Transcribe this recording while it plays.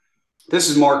This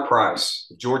is Mark Price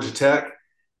of Georgia Tech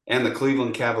and the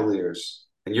Cleveland Cavaliers,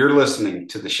 and you're listening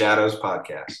to the Shadows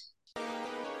Podcast.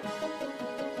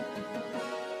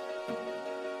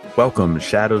 Welcome,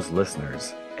 Shadows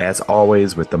listeners. As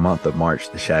always, with the month of March,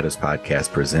 the Shadows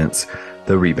Podcast presents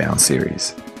the Rebound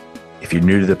Series. If you're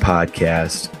new to the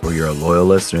podcast or you're a loyal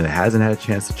listener that hasn't had a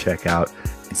chance to check out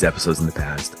these episodes in the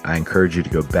past, I encourage you to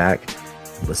go back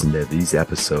and listen to these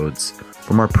episodes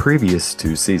from our previous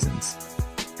two seasons.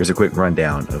 Here's a quick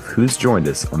rundown of who's joined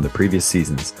us on the previous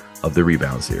seasons of the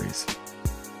Rebound Series.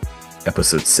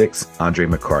 Episode 6, Andre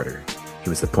McCarter. He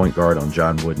was the point guard on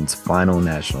John Wooden's final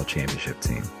national championship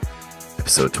team.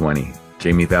 Episode 20,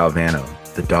 Jamie Valvano,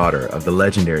 the daughter of the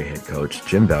legendary head coach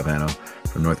Jim Valvano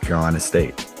from North Carolina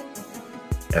State.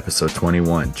 Episode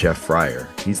 21, Jeff Fryer.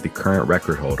 He's the current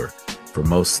record holder for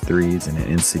most threes in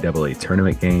an NCAA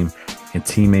tournament game and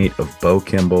teammate of Bo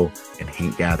Kimball and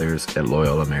Hank Gathers at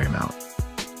Loyola Marymount.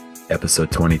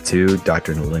 Episode 22,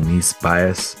 Dr. Lenice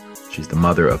Bias. She's the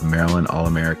mother of Maryland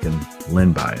All-American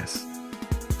Lynn Bias.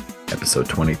 Episode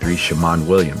 23, Shammond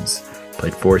Williams.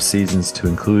 Played 4 seasons to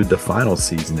include the final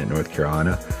season at North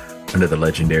Carolina under the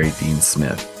legendary Dean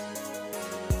Smith.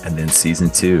 And then Season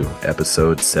 2,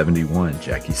 Episode 71,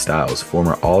 Jackie Stiles,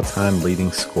 former all-time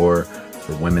leading scorer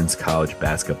for women's college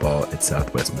basketball at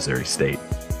Southwest Missouri State.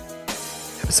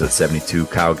 Episode 72,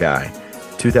 Kyle Guy.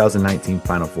 2019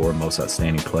 Final Four Most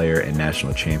Outstanding Player and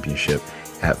National Championship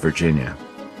at Virginia.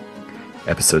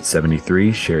 Episode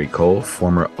 73, Sherry Cole,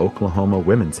 former Oklahoma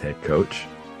women's head coach.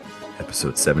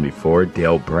 Episode 74,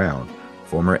 Dale Brown,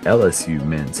 former LSU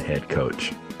men's head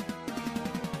coach.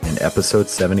 And episode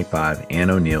 75,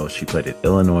 Ann O'Neill, she played at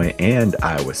Illinois and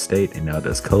Iowa State and now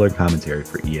does color commentary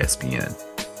for ESPN.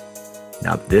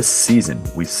 Now this season,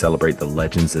 we celebrate the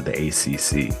legends of the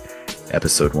ACC.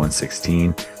 Episode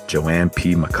 116, Joanne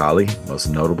P. McCauley, most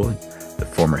notably, the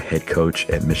former head coach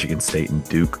at Michigan State and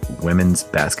Duke women's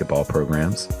basketball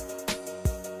programs.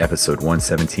 Episode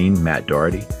 117, Matt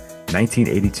Doherty,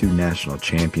 1982 national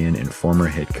champion and former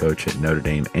head coach at Notre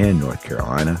Dame and North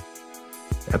Carolina.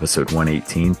 Episode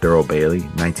 118, Thurl Bailey,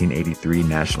 1983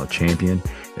 national champion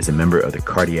as a member of the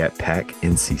Cardiac Pack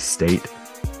NC State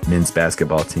men's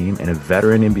basketball team and a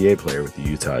veteran NBA player with the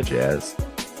Utah Jazz.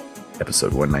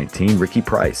 Episode 119, Ricky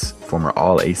Price, former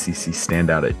All-ACC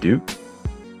standout at Duke.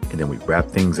 And then we wrap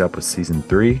things up with Season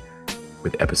 3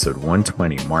 with Episode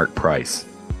 120, Mark Price,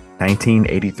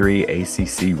 1983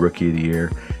 ACC Rookie of the Year,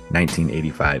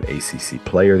 1985 ACC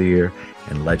Player of the Year,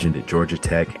 and legend at Georgia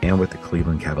Tech and with the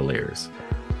Cleveland Cavaliers.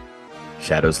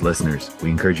 Shadows listeners,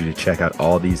 we encourage you to check out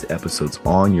all these episodes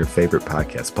on your favorite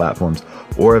podcast platforms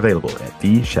or available at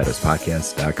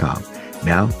theshadowspodcast.com.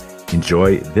 Now,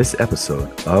 enjoy this episode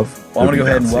of I want to go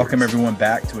ahead and welcome everyone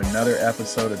back to another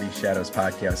episode of the Shadows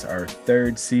Podcast, our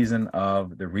third season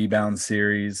of the Rebound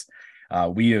Series.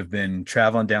 We have been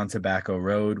traveling down Tobacco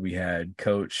Road. We had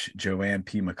Coach Joanne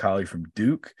P. McCauley from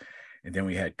Duke, and then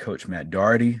we had Coach Matt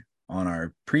Doherty on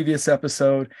our previous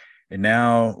episode. And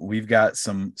now we've got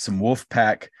some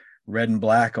Wolfpack red and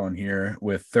black on here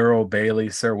with Thurl Bailey.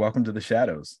 Sir, welcome to the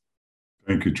Shadows.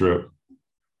 Thank you, Trip.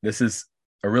 This is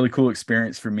a really cool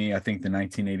experience for me. I think the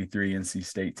 1983 NC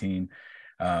State team,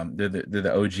 they're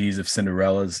the OGs of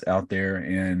Cinderellas out there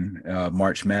in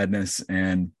March Madness.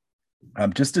 And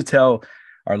just to tell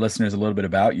our listeners a little bit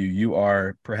about you, you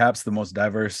are perhaps the most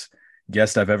diverse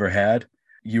guest I've ever had.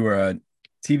 You are a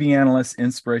TV analyst,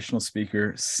 inspirational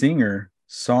speaker, singer,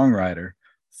 songwriter,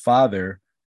 father,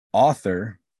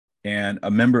 author, and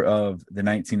a member of the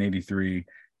 1983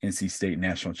 NC State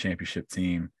national championship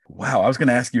team. Wow. I was going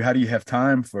to ask you, how do you have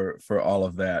time for all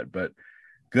of that? But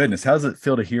goodness, how does it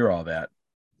feel to hear all that?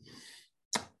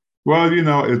 Well,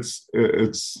 it's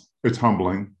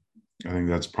humbling. I think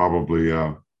that's probably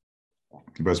the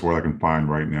best word I can find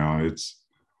right now. It's,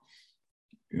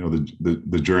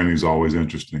 the journey is always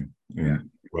interesting. And yeah.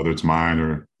 Whether it's mine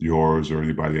or yours or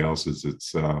anybody else's,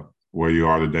 it's where you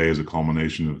are today is a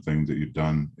culmination of things that you've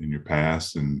done in your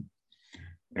past. And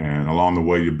along the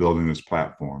way, you're building this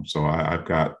platform. So I've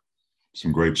got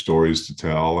some great stories to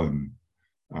tell, and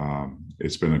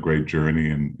it's been a great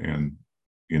journey, and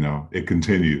it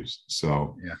continues.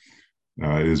 So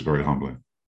yeah, it is very humbling.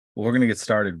 Well, we're going to get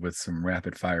started with some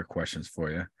rapid fire questions for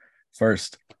you.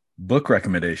 First, book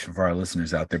recommendation for our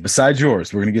listeners out there. Besides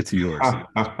yours, we're going to get to yours.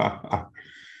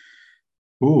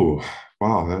 Ooh,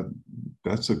 wow,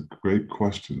 that's a great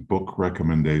question. Book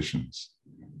recommendations.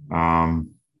 I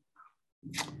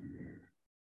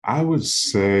would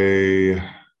say,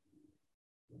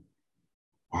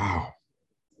 wow,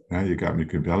 now you got me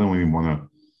confused. I don't even want to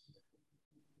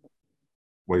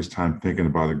waste time thinking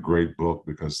about a great book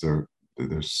because they're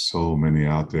there's so many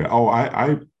out there. Oh,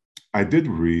 I did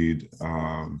read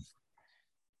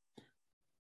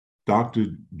Dr.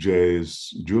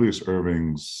 Julius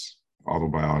Irving's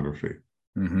autobiography.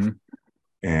 Mm-hmm.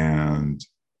 And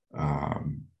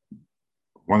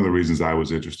one of the reasons I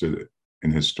was interested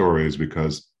in his story is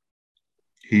because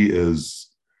he is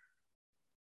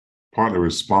partly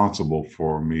responsible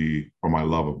for my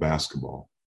love of basketball.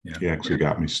 Yeah. He actually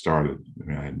got me started. I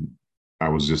mean, I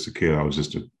was just a kid. I was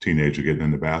just a teenager getting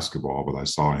into basketball, but I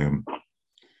saw him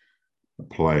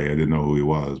play. I didn't know who he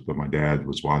was, but my dad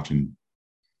was watching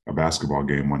a basketball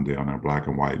game one day on our black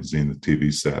and white Zenith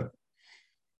TV set.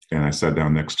 And I sat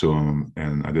down next to him,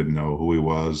 and I didn't know who he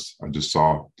was. I just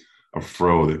saw a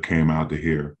fro that came out to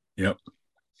here. Yep.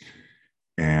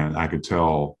 And I could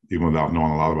tell, even without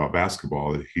knowing a lot about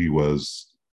basketball, that he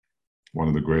was one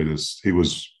of the greatest. He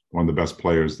was one of the best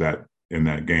players in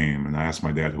that game. And I asked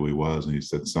my dad who he was, and he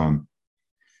said, "Son,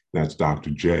 that's Dr.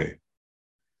 J."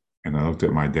 And I looked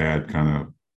at my dad kind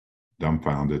of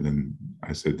dumbfounded, and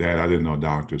I said, "Dad, I didn't know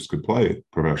doctors could play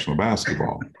professional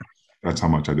basketball." That's how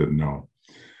much I didn't know.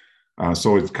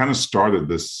 So it kind of started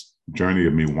this journey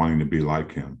of me wanting to be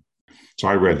like him. So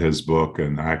I read his book,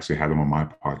 and I actually had him on my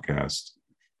podcast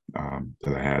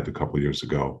that I had a couple of years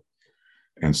ago.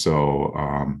 And so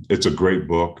it's a great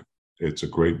book. It's a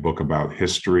great book about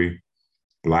history,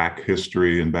 Black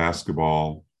history in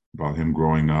basketball, about him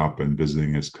growing up and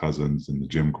visiting his cousins in the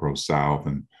Jim Crow South,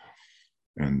 and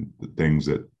the things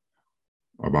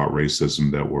about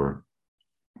racism that were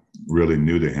really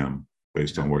new to him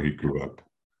based on where he grew up.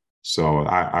 So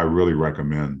I really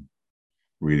recommend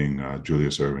reading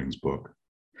Julius Irving's book.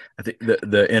 I think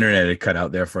the internet had cut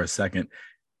out there for a second.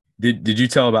 Did you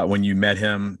tell about when you met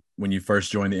him when you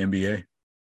first joined the NBA?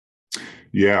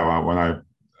 Yeah, when I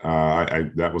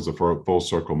that was a full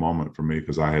circle moment for me,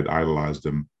 because I had idolized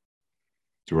him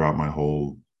throughout my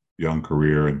whole young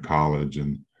career in college,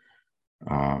 and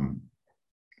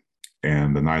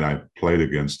the night I played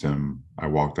against him, I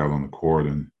walked out on the court,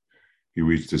 and he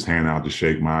reached his hand out to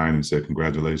shake mine and said,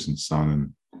 "Congratulations, son,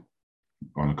 and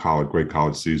on a great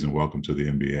college season. Welcome to the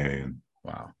NBA." And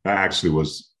wow, that actually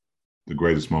was the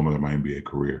greatest moment of my NBA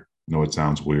career. I know it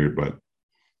sounds weird, but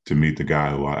to meet the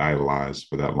guy who I idolized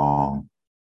for that long,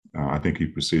 I think he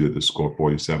proceeded to score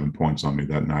 47 points on me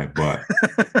that night, but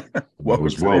it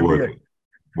was well worth it.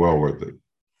 Well worth it.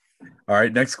 All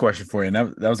right, next question for you. And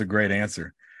that was a great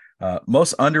answer.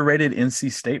 Most underrated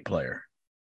NC State player.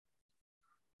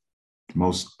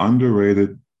 Most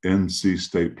underrated NC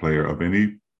State player of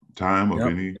any time, of Yep.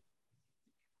 any.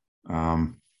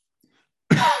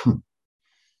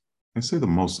 I'd say the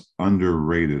most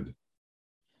underrated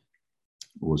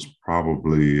was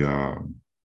probably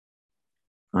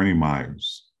Ernie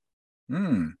Myers.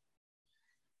 Ernie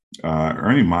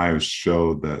Myers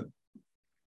showed that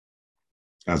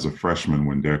as a freshman,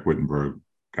 when Derek Whittenberg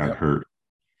got hurt,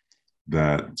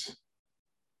 that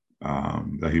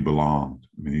he belonged.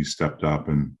 I mean, he stepped up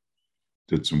and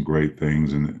did some great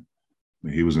things, and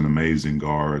he was an amazing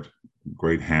guard,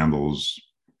 great handles,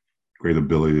 great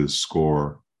ability to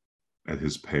score at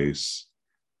his pace.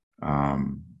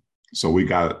 So we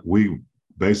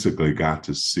basically got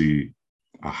to see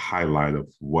a highlight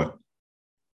of what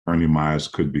Ernie Myers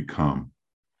could become.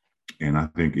 And I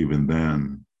think even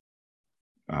then,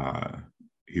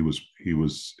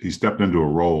 he stepped into a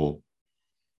role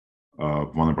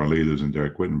of one of our leaders in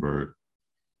Derek Whittenberg,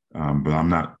 but I'm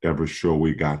not ever sure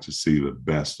we got to see the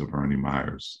best of Ernie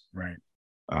Myers. Right.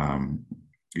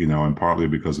 And partly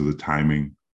because of the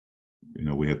timing.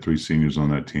 We had 3 seniors on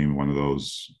that team. One of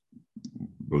those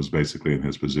was basically in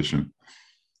his position.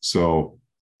 So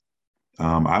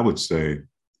I would say,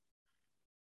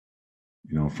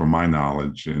 from my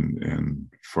knowledge and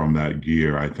from that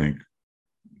year, I think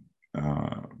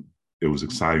it was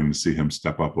exciting to see him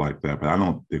step up like that. But I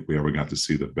don't think we ever got to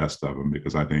see the best of him,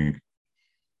 because I think,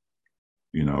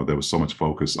 there was so much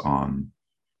focus on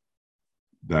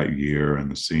that year and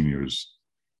the seniors.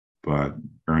 But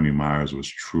Ernie Myers was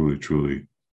truly, truly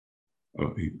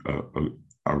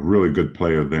a really good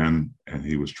player then, and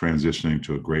he was transitioning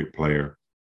to a great player.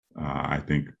 I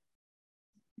think,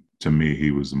 to me,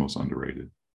 he was the most underrated.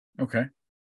 Okay.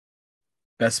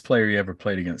 Best player you ever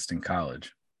played against in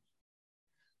college?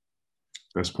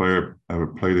 Best player I ever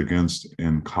played against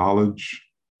in college?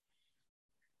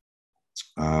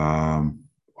 Wow,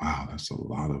 that's a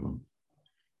lot of them.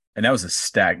 And that was a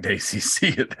stacked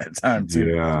ACC at that time, too.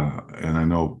 Yeah, and I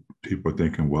know people are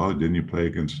thinking, well, didn't you play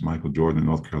against Michael Jordan in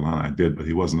North Carolina? I did, but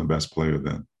he wasn't the best player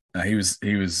then. He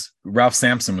was Ralph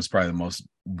Sampson was probably the most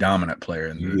dominant player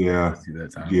in the ACC at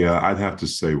that time. Yeah, I'd have to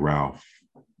say Ralph,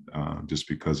 just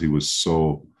because he was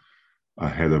so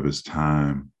ahead of his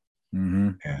time. Mm-hmm.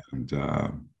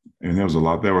 And there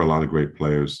were a lot of great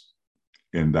players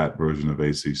in that version of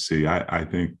ACC. I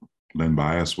think Len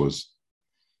Bias was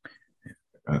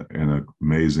an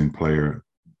amazing player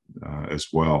as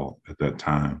well at that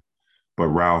time. But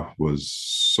Ralph was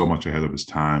so much ahead of his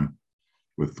time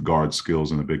with guard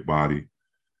skills and a big body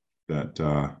that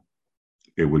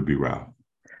it would be Ralph.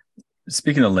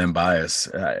 Speaking of Len Bias,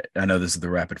 I know this is the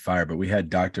rapid fire, but we had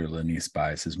Dr. Lenice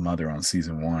Bias, his mother, on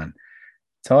season 1.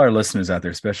 Tell our listeners out there,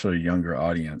 especially a younger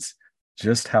audience,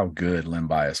 just how good Len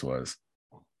Bias was.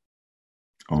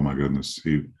 Oh my goodness,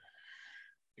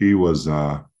 he was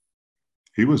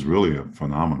really a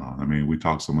phenomenon. I mean, we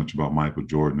talk so much about Michael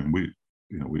Jordan, and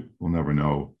we'll never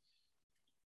know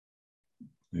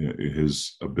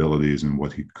his abilities and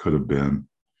what he could have been.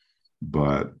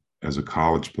 But as a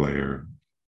college player,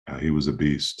 he was a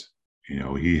beast.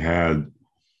 He had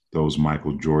those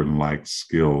Michael Jordan-like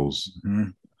skills.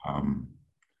 Mm-hmm.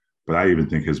 But I even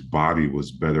think his body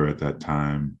was better at that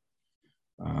time.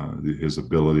 His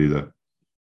ability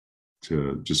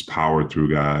to just power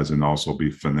through guys and also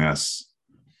be finesse.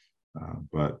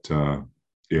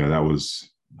 That was.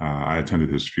 I attended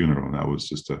his funeral, and that was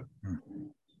just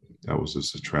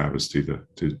a travesty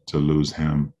to lose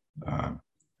him.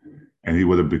 And he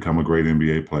would have become a great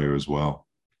NBA player as well.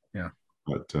 Yeah.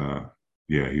 But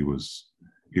he was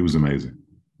amazing.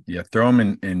 Yeah, throw him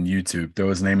in YouTube. Throw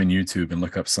his name in YouTube and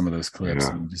look up some of those clips.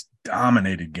 Yeah. And just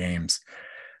dominated games.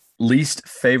 Least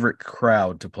favorite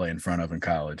crowd to play in front of in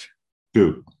college?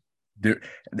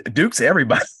 Duke's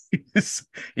everybody.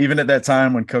 Even at that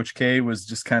time when Coach K was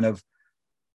just kind of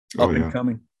up and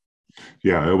coming.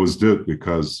 Yeah, it was Duke,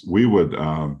 because we would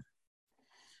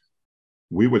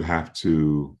have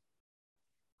to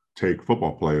take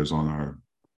football players on our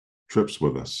trips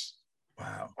with us.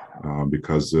 Wow.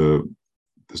 Because the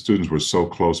students were so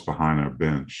close behind our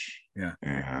bench. Yeah.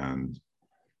 And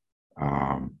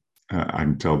I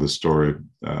can tell this story.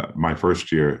 My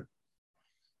first year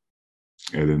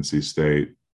at NC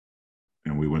State,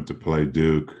 and we went to play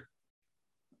Duke.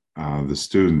 The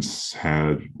students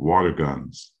had water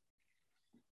guns,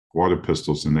 water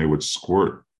pistols, and they would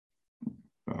squirt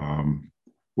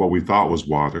what we thought was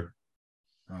water.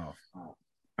 Oh.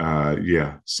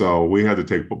 So we had to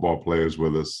take football players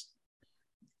with us,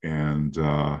 and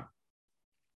on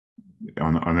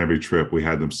every trip we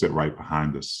had them sit right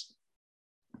behind us,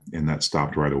 and that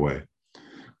stopped right away.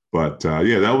 But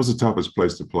that was the toughest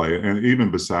place to play. And even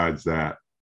besides that,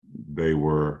 they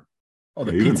were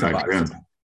the even pizza back boxes. then.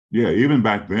 Yeah, even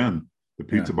back then, the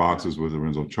pizza boxes with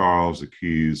Lorenzo Charles, the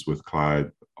Keys with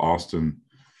Clyde Austin.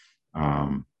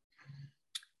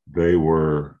 They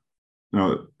were,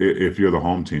 if you're the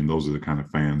home team, those are the kind of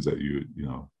fans that you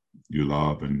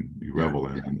love and you revel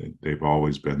in. And they've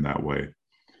always been that way,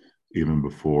 even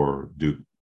before Duke,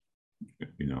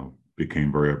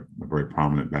 became a very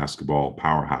prominent basketball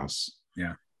powerhouse.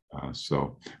 Yeah.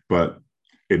 But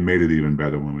it made it even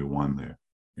better when we won there.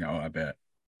 Yeah, I bet.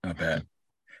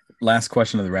 Last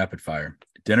question of the rapid fire.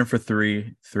 Dinner for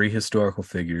three historical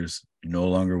figures no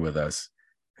longer with us.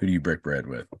 Who do you break bread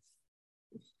with?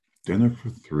 Dinner for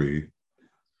three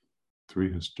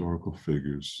historical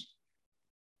figures.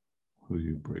 Who do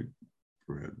you break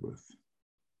bread with?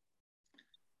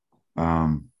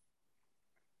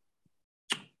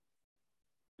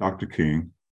 Dr.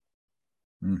 King.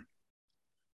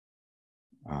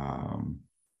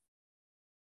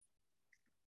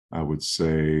 I would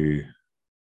say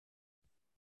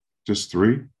just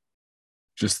three.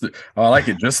 I like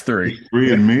it. Just three.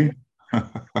 Three and me.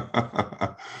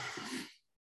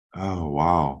 Oh,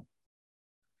 wow.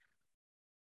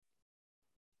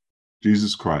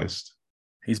 Jesus Christ.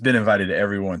 He's been invited to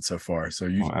everyone so far. So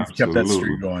you've kept that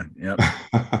streak going. Yep.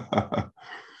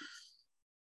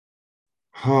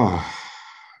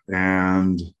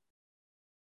 And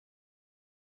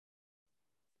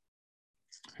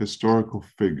historical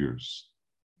figures.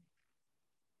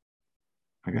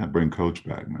 I got to bring Coach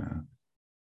back, man.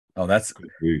 Oh, that's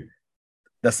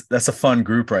a fun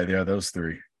group right there. Those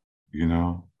three.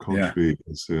 Coach B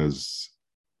says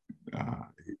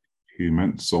he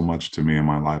meant so much to me in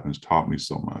my life and has taught me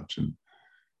so much,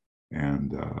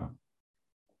 and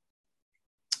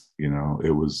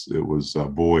it was a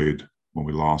void when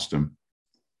we lost him.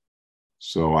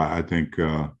 So I think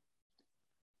I'm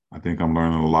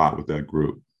learning a lot with that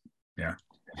group. Yeah.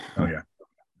 Oh yeah.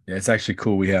 Yeah, it's actually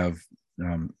cool. We have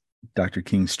Dr.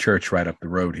 King's church right up the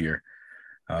road here,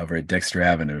 over at Dexter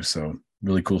Avenue. So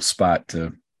really cool spot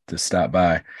to stop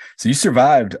by. So you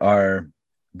survived our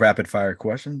rapid fire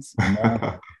questions.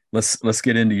 Let's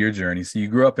get into your journey. So you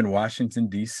grew up in Washington,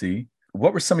 D.C.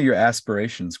 What were some of your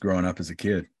aspirations growing up as a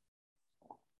kid?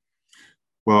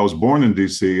 Well, I was born in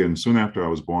DC, and soon after I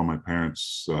was born, my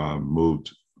parents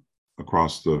moved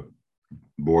across the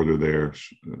border there,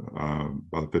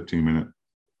 about a 15-minute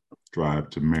drive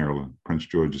to Maryland, Prince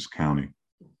George's County,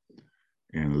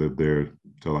 and lived there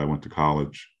till I went to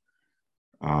college.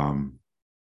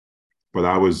 But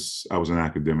I was an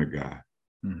academic guy.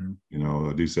 Mm-hmm. You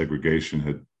know, desegregation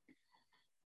had.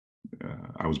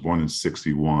 I was born in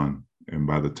 '61, and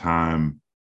by the time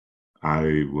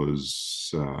I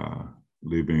was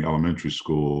leaving elementary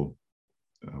school,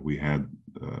 we had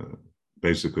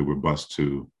basically we're bused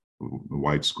to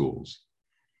white schools,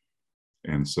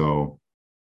 and so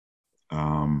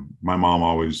my mom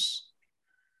always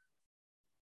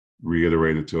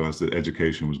reiterated to us that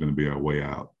education was going to be our way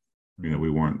out. You know,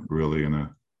 we weren't really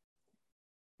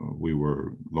we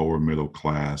were lower middle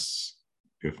class,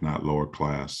 if not lower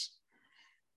class.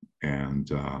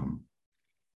 And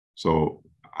so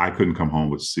I couldn't come home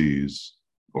with C's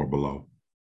or below.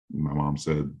 My mom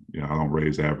said, you know, I don't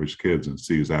raise average kids, and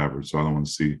C is average. So I don't want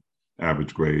to see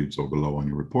average grades or below on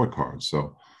your report card.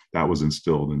 So that was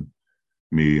instilled in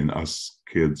me and us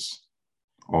kids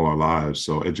all our lives.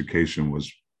 So education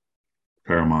was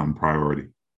paramount and priority.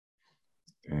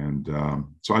 And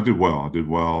so I did well. I did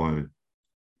well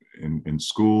in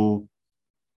school,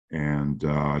 and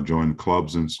I joined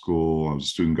clubs in school. I was a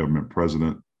student government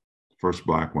president, first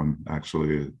Black one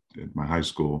actually at my high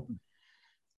school.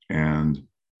 And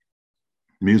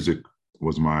music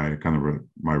was my kind of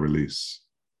my release.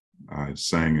 I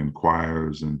sang in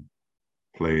choirs and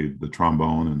played the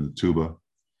trombone and the tuba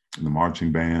and the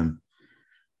marching band.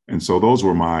 And so those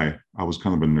were I was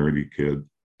kind of a nerdy kid.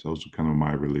 Those were kind of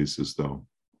my releases though.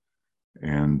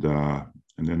 And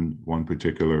then one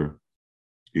particular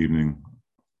evening,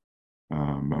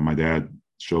 my dad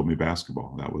showed me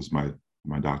basketball. That was my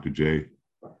Dr. J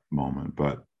moment.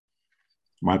 But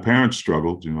my parents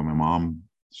struggled. You know, my mom,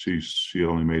 she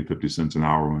only made 50 cents an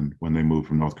hour when they moved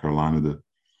from North Carolina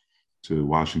to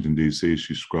Washington, D.C.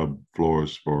 She scrubbed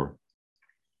floors for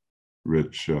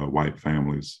rich white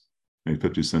families, made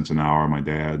 50 cents an hour. My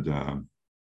dad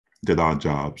did odd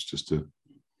jobs just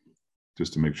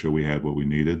to make sure we had what we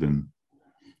needed. And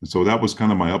so that was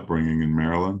kind of my upbringing in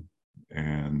Maryland.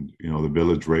 And, you know, the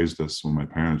village raised us when my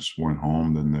parents weren't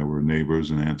home. Then there were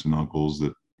neighbors and aunts and uncles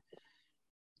that,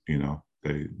 you know,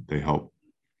 they helped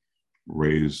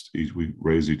we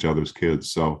raised each other's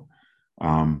kids. So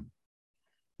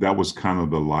that was kind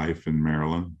of the life in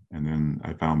Maryland. And then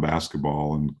I found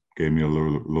basketball and gave me a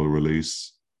little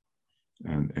release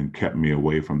and kept me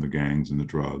away from the gangs and the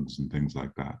drugs and things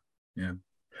like that. Yeah.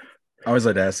 I always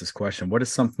like to ask this question. What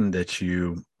is something that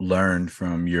you learned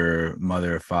from your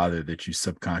mother or father that you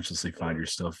subconsciously find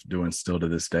yourself doing still to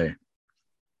this day?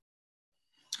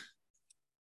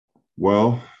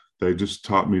 Well, they just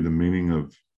taught me the meaning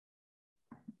of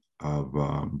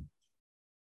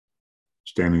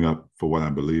standing up for what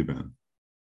I believe in.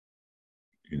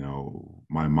 You know,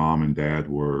 my mom and dad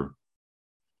were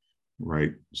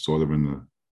right sort of in the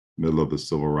middle of the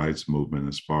civil rights movement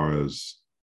as far as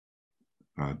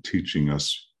teaching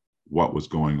us what was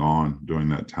going on during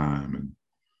that time. And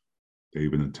they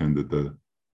even attended the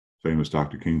famous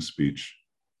Dr. King speech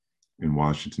in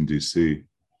Washington, D.C.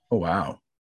 Oh, wow.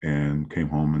 And came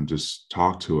home and just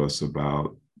talked to us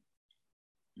about,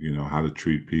 you know, how to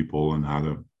treat people and how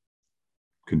to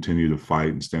continue to fight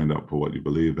and stand up for what you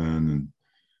believe in.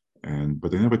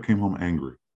 But they never came home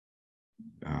angry.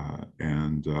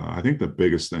 I think the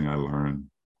biggest thing I learned,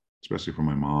 especially from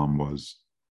my mom, was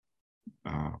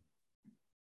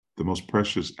the most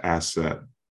precious asset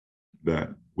that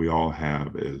we all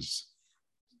have is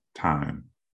time.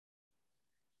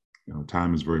 You know,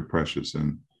 time is very precious,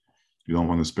 and you don't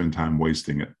want to spend time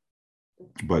wasting it.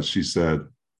 But she said,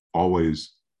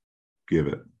 always give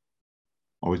it.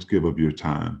 Always give of your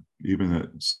time, even at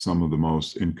some of the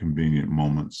most inconvenient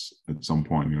moments at some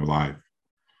point in your life.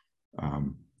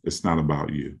 It's not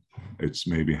about you. It's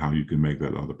maybe how you can make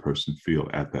that other person feel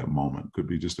at that moment. Could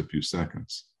be just a few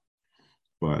seconds.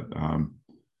 But,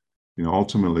 you know,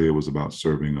 ultimately it was about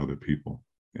serving other people.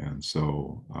 And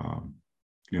so,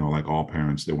 you know, like all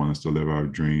parents, they want us to live our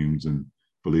dreams and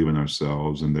believe in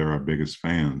ourselves, and they're our biggest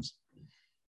fans.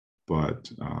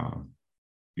 But,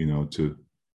 you know, to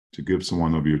give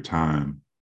someone of your time,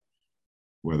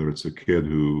 whether it's a kid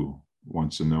who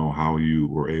wants to know how you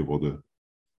were able to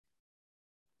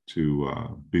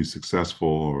be successful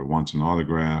or wants an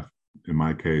autograph, in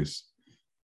my case,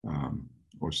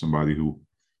 or somebody who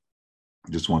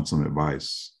just wants some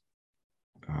advice.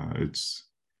 It's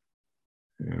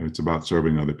about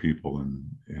serving other people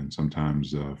and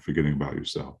sometimes forgetting about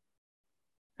yourself.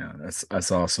 Yeah,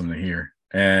 that's awesome to hear.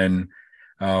 And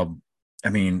I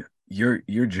mean,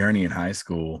 your journey in high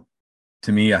school,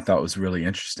 to me, I thought was really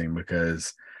interesting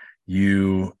because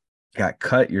you got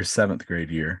cut your seventh grade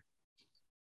year,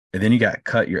 and then you got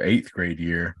cut your eighth grade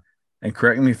year. And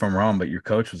correct me if I'm wrong, but your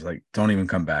coach was like, "Don't even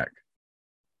come back."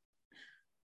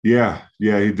 Yeah,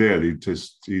 he did.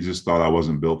 He just thought I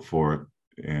wasn't built for it,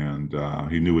 and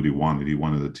he knew what he wanted. He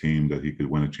wanted a team that he could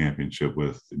win a championship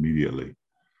with immediately.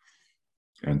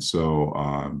 And so,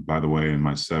 by the way, in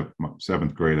my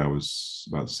seventh grade, I was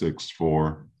about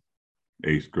 6'4".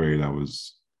 Eighth grade, I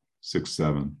was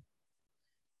 6'7".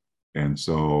 And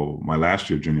so, my last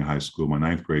year of junior high school, my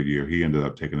ninth grade year, he ended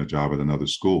up taking a job at another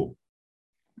school.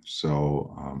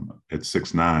 So, at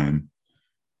 6'9",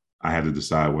 I had to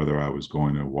decide whether I was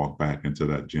going to walk back into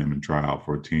that gym and try out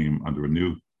for a team under a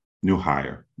new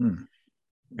hire.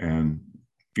 And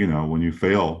when you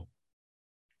fail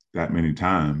that many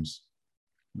times,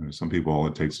 some people, all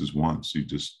it takes is once. You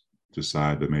just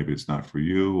decide that maybe it's not for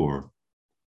you, or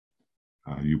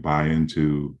you buy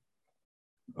into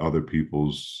other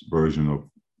people's version of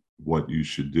what you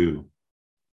should do,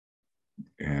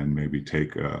 and maybe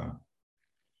take a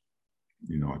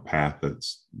path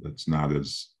that's not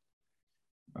as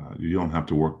you don't have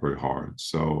to work very hard.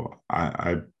 So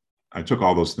I took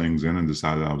all those things in and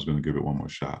decided I was going to give it one more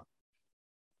shot.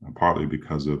 Partly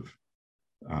because of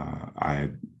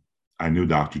I knew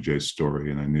Dr. J's story,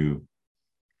 and I knew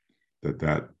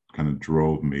that kind of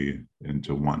drove me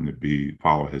into wanting to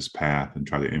follow his path and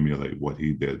try to emulate what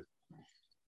he did.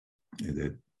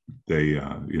 That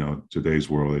today's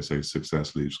world, they say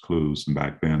success leaves clues, and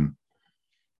back then,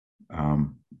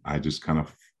 I just kind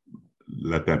of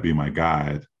let that be my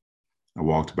guide. I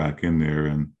walked back in there,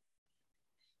 and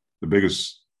the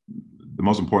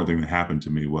most important thing that happened to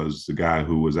me was the guy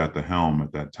who was at the helm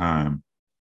at that time.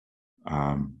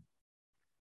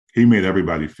 He made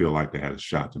everybody feel like they had a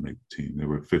shot to make the team. There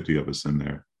were 50 of us in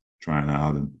there trying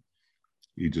out, and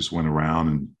he just went around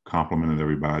and complimented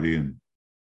everybody and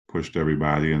pushed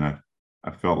everybody. And I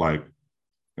felt like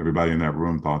everybody in that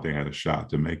room thought they had a shot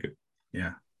to make it.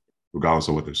 Yeah. Regardless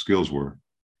of what their skills were.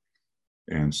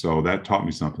 And so that taught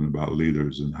me something about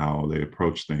leaders and how they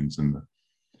approach things, and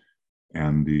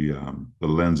the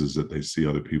lenses that they see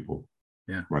other people.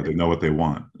 Yeah. Right. They know what they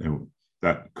want. And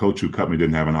that coach who cut me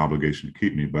didn't have an obligation to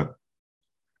keep me, but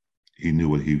he knew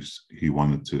what he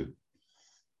wanted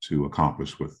to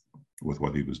accomplish with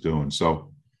what he was doing.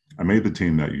 So I made the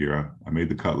team that year. I made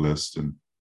the cut list, and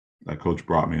that coach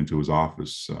brought me into his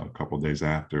office a couple of days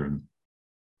after, and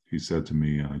he said to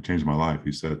me, it changed my life.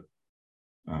 He said,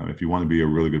 if you want to be a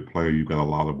really good player, you've got a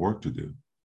lot of work to do.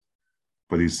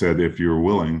 But he said, if you're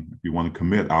willing, if you want to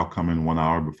commit, I'll come in 1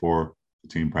 hour before the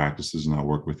team practices and I'll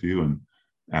work with you. And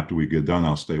after we get done,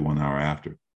 I'll stay 1 hour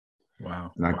after.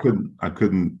 Wow. And I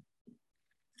couldn't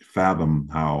fathom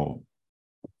how,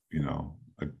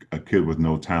 a kid with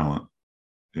no talent,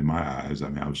 in my eyes, I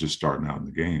mean, I was just starting out in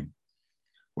the game.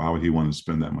 Why would he want to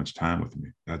spend that much time with me?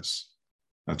 That's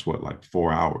what, like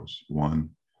 4 hours,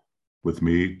 one with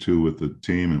me, two with the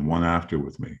team, and one after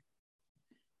with me.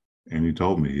 And he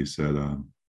told me, he said,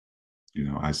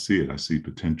 I see it. I see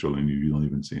potential in you. You don't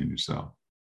even see in yourself.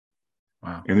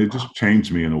 Wow. And it just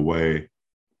changed me in a way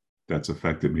that's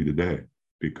affected me today,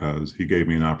 because he gave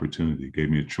me an opportunity, gave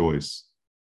me a choice,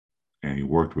 and he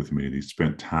worked with me, and he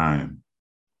spent time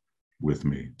with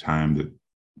me, time that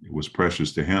it was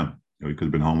precious to him. He could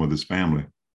have been home with his family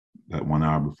that 1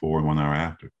 hour before and 1 hour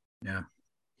after. Yeah.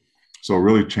 So it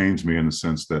really changed me in the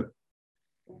sense that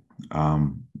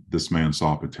this man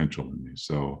saw potential in me.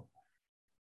 So,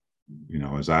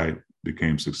 as I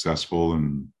became successful,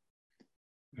 and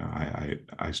I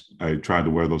tried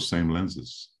to wear those same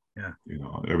lenses. Yeah.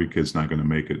 Every kid's not going to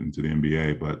make it into the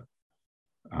NBA, but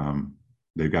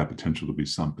they've got potential to be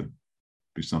something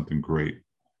great.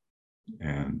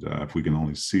 And if we can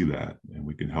only see that, and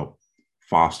we can help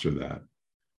foster that,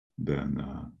 then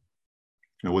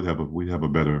we'd have a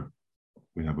better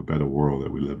world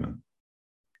that we live in.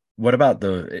 What about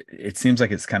it seems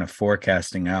like it's kind of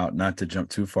forecasting out, not to jump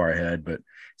too far ahead, but it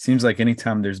seems like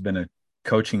anytime there's been a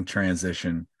coaching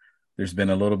transition, there's been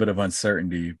a little bit of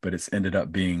uncertainty, but it's ended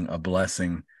up being a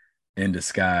blessing in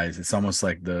disguise. It's almost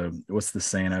like what's the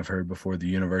saying I've heard before? The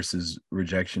universe's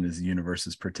rejection is the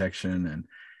universe's protection, and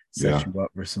sets you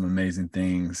up for some amazing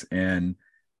things. And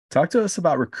talk to us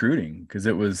about recruiting, because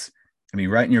it was,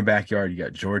 right in your backyard, you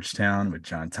got Georgetown with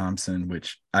John Thompson,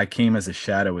 which I Came as a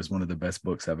Shadow is one of the best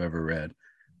books I've ever read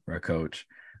for a coach.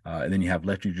 And then you have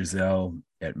Lefty Driesell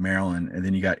at Maryland, and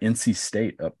then you got NC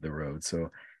State up the road.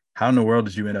 So how in the world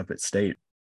did you end up at State?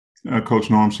 Coach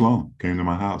Norm Sloan came to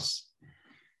my house.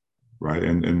 right?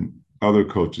 And other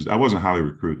coaches, I wasn't highly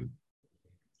recruited.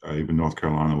 Even North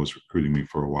Carolina was recruiting me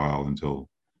for a while until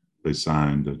they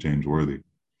signed James Worthy,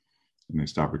 and they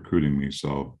stopped recruiting me.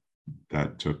 So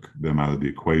that took them out of the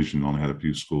equation. Only had a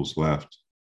few schools left.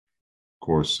 Of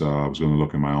course, I was going to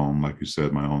look in my own, like you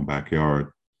said, my own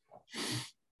backyard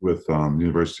with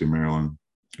University of Maryland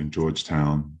and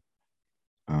Georgetown.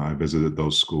 I visited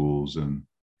those schools, and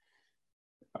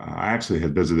I actually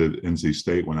had visited NC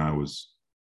State when I was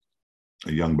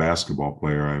a young basketball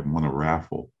player. I won a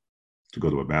raffle to go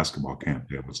to a basketball camp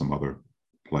there with some other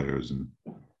players, and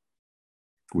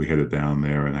we headed down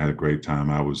there and had a great time.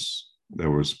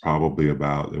 There was probably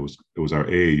about, it was our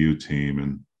AAU team,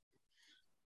 and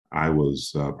I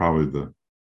was probably the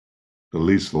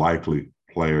least likely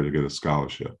player to get a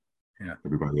scholarship. Yeah.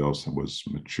 Everybody else was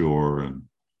mature, and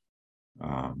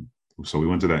so we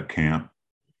went to that camp.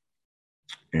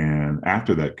 And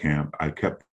after that camp, I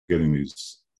kept getting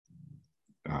these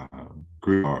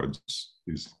green cards,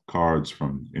 these cards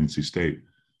from NC State,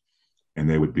 and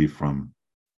they would be from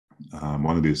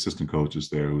one of the assistant coaches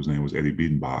there, whose name was Eddie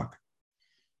Biedenbach,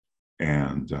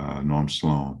 and Norm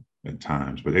Sloan at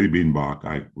times. But Eddie Biedenbach,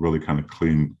 I really kind of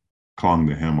clung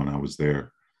to him when I was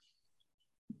there.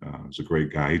 He was a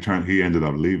great guy. He ended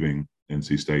up leaving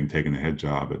NC State and taking a head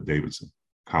job at Davidson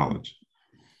College.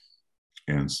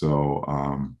 And so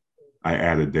I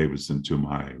added Davidson to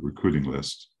my recruiting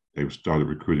list. They started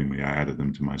recruiting me. I added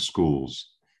them to my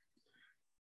schools.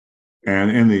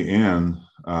 And in the end,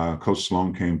 Coach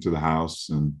Sloan came to the house,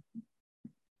 and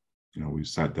we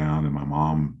sat down, and my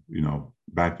mom,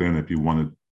 back then, if you wanted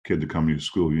a kid to come to your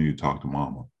school, you need to talk to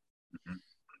mama. Mm-hmm.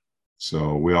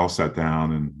 So we all sat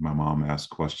down, and my mom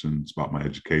asked questions about my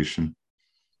education.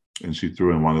 And she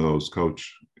threw in one of those,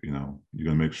 Coach, you're going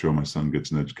to make sure my son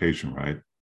gets an education, right?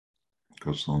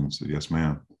 Coach Sloan said, yes,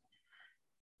 ma'am.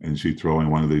 And she throw in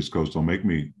one of these, Coach,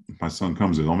 if my son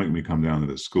comes here, don't make me come down to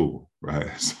this school, right?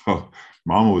 So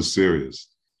mama was serious.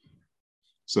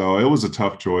 So it was a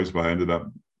tough choice, but I ended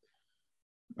up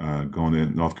going to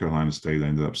North Carolina State. I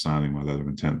ended up signing my letter of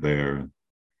intent there.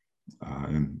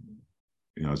 And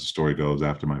as the story goes,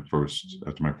 after my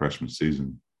freshman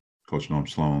season, Coach Norm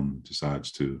Sloan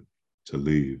decides to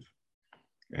leave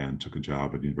and took a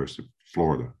job at the University of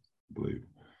Florida, I believe.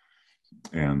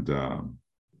 And,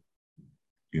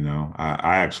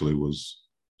 I actually was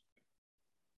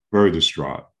very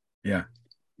distraught. Yeah.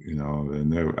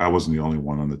 And I wasn't the only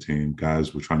one on the team.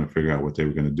 Guys were trying to figure out what they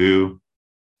were going to do,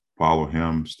 follow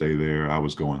him, stay there. I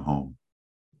was going home.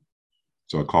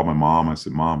 So I called my mom. I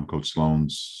said, Mom, Coach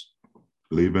Sloan's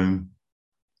leaving.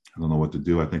 I don't know what to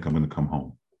do. I think I'm going to come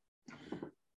home.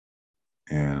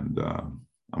 And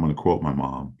I'm going to quote my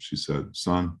mom. She said,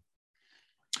 son,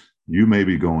 you may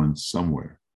be going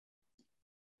somewhere,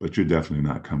 but you're definitely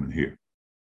not coming here.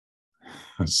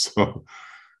 So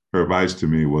her advice to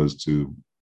me was to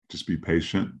just be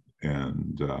patient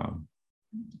and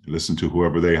listen to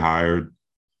whoever they hired.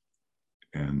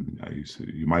 And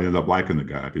you might end up liking the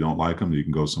guy. If you don't like him, you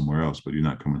can go somewhere else, but you're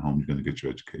not coming home. You're going to get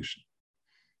your education.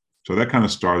 So that kind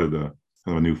of started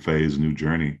a new phase, a new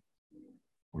journey,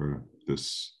 where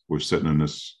we're sitting in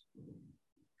this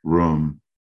room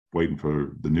waiting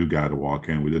for the new guy to walk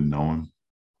in. We didn't know him,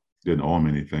 didn't owe him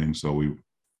anything. So we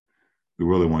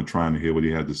really weren't trying to hear what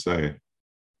he had to say.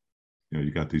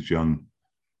 You got these young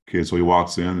kids. So he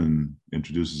walks in and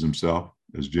introduces himself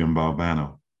as Jim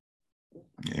Valvano.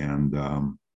 And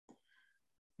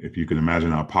if you can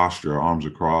imagine our posture, our arms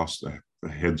are crossed, the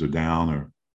heads are down,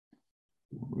 or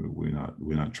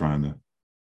we're not trying to,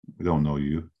 we don't know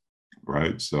you,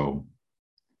 right? So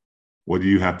what do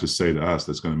you have to say to us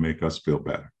that's going to make us feel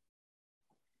better?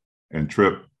 And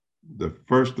Tripp, the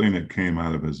first thing that came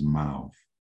out of his mouth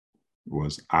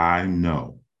was, I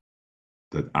know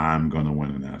that I'm going to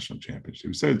win a national championship.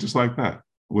 He said it just like that,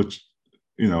 which,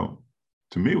 to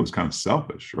me was kind of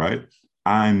selfish, right?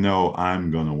 I know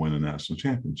I'm going to win a national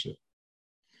championship.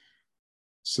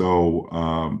 So,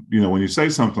 when you say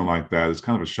something like that, it's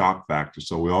kind of a shock factor.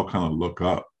 So we all kind of look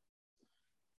up.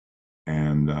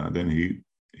 And then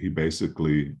he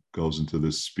basically goes into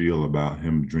this spiel about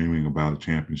him dreaming about a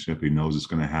championship. He knows it's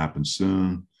going to happen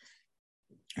soon.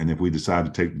 And if we decide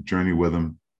to take the journey with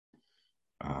him,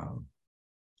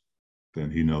 then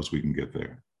he knows we can get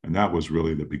there. And that was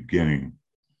really the beginning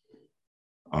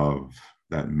of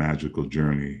that magical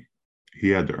journey. He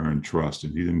had to earn trust,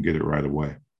 and he didn't get it right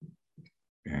away.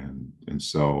 And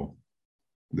so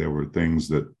there were things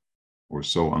that were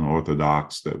so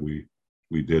unorthodox that we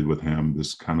did with him,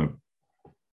 this kind of,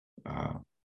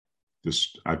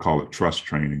 I call it trust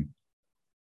training,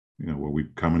 where we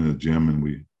come into the gym and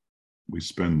we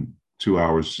spend 2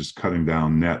 hours just cutting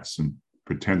down nets and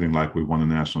pretending like we won a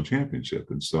national championship.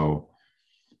 And so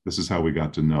this is how we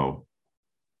got to know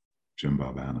Jim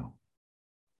Valvano.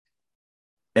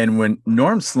 And when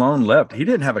Norm Sloan left, he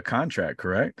didn't have a contract,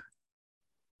 correct?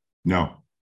 No,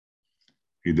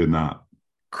 he did not.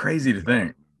 Crazy to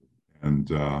think. And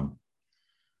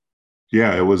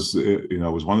yeah, it was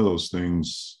one of those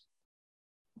things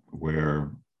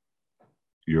where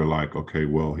you're like, okay,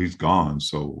 well, he's gone.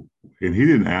 So, and he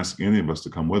didn't ask any of us to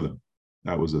come with him.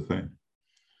 That was the thing.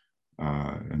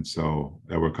 And so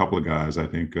there were a couple of guys, I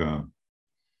think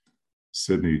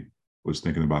Sidney was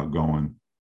thinking about going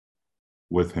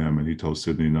with him, and he told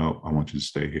Sidney, no, I want you to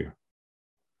stay here.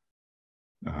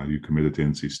 You committed to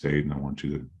NC State, and I want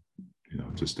you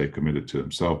to stay committed to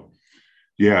him. So,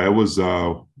 yeah, it was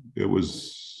the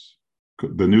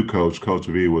new coach, Coach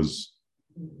V was,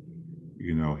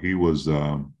 he was,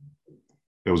 there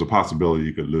was a possibility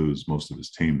he could lose most of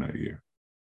his team that year.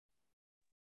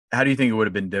 How do you think it would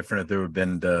have been different if there would have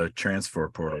been the transfer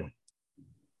portal?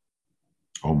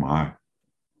 Oh my.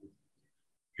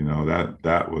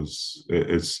 That was,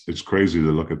 it's crazy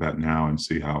to look at that now and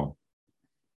see how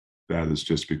that has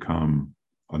just become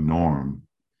a norm.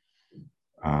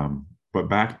 But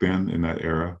back then in that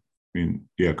era, I mean,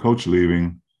 yeah, coach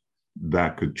leaving,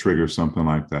 that could trigger something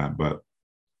like that. But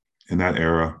in that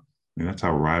era, that's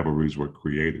how rivalries were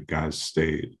created. Guys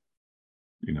stayed.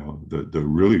 The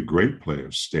really great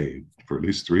players stayed for at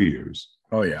least 3 years.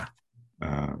 Oh yeah,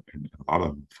 and a lot of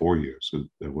them 4 years. So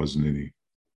there wasn't any.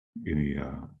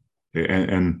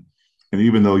 And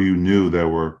even though you knew there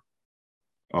were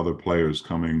other players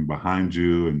coming behind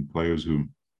you and players who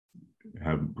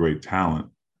have great talent,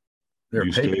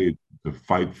 you stayed to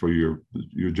fight for your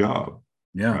job.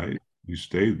 Yeah, right. You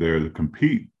stayed there to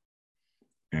compete.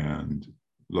 And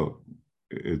look,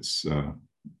 it's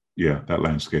that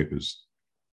landscape is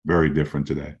very different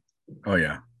today. Oh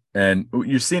yeah, and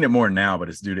you're seeing it more now, but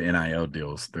it's due to NIL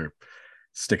deals. They're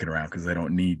sticking around because they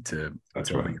don't need to.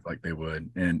 That's right. Like they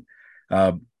would. And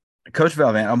Coach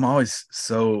Valvano, I'm always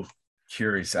so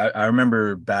curious. I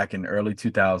remember back in early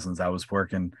 2000s, I was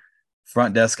working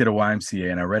front desk at a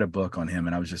YMCA, and I read a book on him,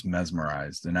 and I was just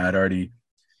mesmerized. And I'd already,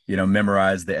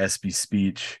 memorized the SB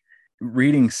speech.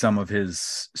 Reading some of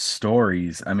his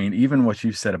stories, I mean, even what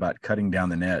you said about cutting down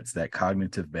the nets, that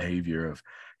cognitive behavior of,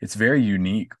 it's a very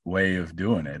unique way of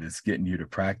doing it. It's getting you to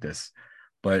practice.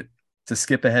 But to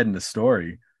skip ahead in the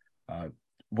story,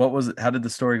 what was it? How did the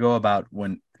story go about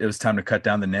when it was time to cut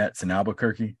down the nets in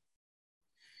Albuquerque?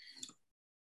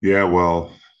 Yeah,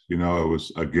 well, it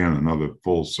was, again, another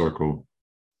full circle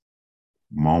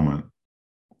moment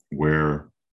where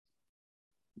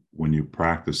when you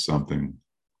practice something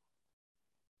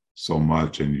so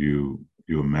much and you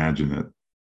imagine it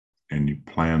and you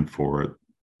plan for it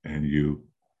and you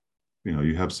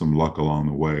have some luck along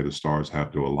the way, the stars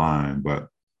have to align, but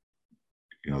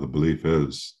our belief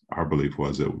was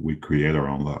that we create our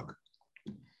own luck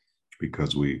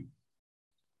because we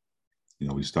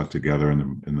stuck together in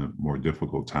the more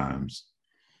difficult times,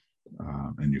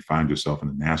 and you find yourself in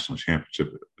a national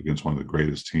championship against one of the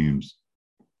greatest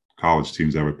college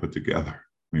teams ever put together.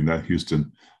 I mean, that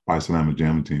Houston Bison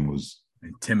Jamma team was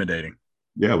intimidating.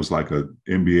 Yeah, it was like an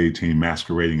NBA team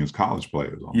masquerading as college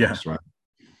players almost, right?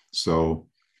 So,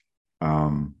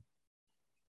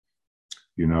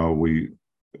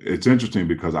 it's interesting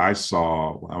because I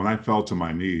saw, when I fell to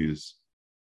my knees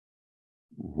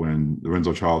when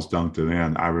Lorenzo Charles dunked it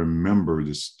in, I remember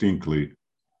distinctly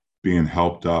being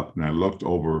helped up, and I looked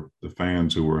over the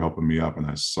fans who were helping me up, and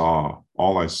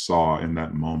all I saw in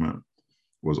that moment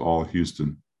was all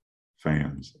Houston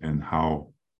fans and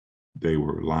how they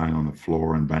were lying on the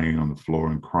floor and banging on the floor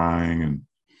and crying, and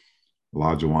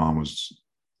Olajuwon was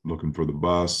looking for the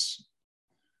bus.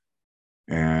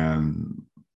 And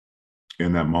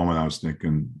in that moment, I was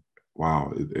thinking,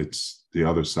 wow, it's the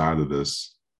other side of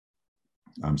this.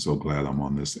 I'm so glad I'm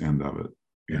on this end of it,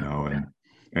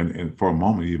 and for a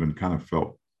moment, even kind of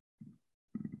felt,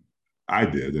 I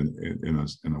did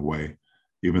in a way,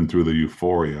 even through the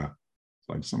euphoria,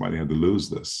 like somebody had to lose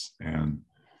this. And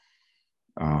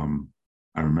I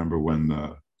remember when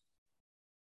the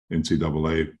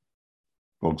NCAA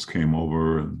folks came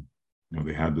over and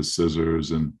they had the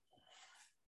scissors, and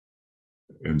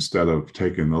instead of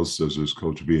taking those scissors,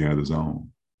 Coach V had his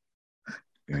own.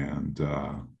 And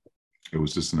it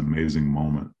was just an amazing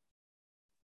moment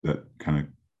that kind of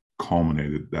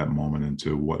culminated that moment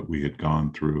into what we had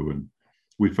gone through. And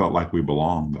we felt like we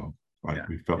belonged, though.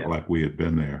 We felt like we had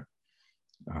been there.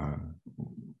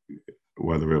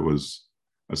 Whether it was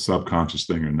a subconscious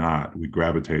thing or not, we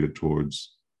gravitated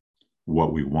towards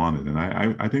what we wanted. And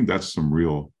I think that's some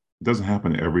real It doesn't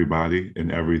happen to everybody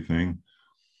and everything,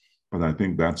 but I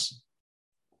think that's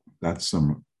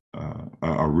some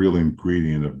a real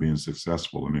ingredient of being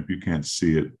successful. I mean, if you can't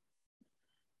see it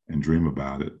and dream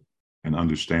about it and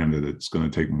understand that it's going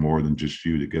to take more than just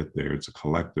you to get there, it's a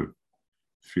collective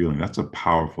feeling. That's a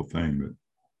powerful thing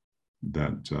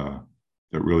that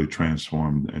really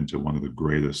transformed into one of the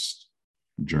greatest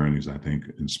journeys, I think,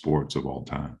 in sports of all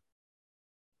time.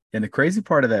 And the crazy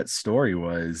part of that story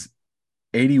was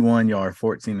 81, y'all are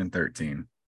 14-13,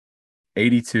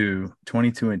 82,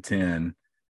 22-10,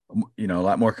 a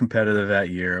lot more competitive that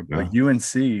year, Yeah. but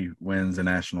UNC wins a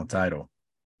national title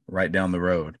right down the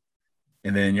road.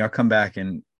 And then y'all come back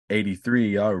in 83,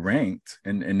 y'all are ranked.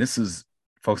 And this is,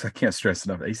 folks, I can't stress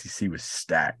enough, ACC was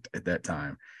stacked at that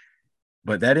time.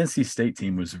 But that NC State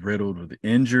team was riddled with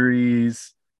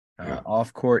injuries,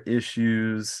 off-court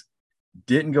issues,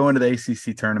 didn't go into the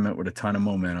ACC tournament with a ton of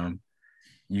momentum.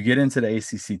 You get into the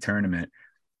ACC tournament,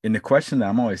 and the question that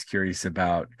I'm always curious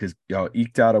about, because y'all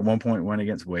eked out a 1-point win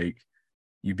against Wake,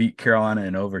 you beat Carolina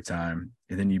in overtime,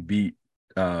 and then you beat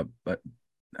an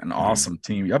awesome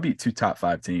team. Y'all beat 2 top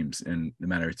 5 teams in the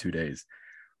matter of 2 days.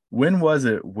 When was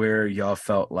it where y'all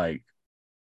felt like,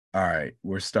 all right,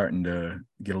 we're starting to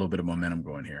get a little bit of momentum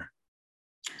going here?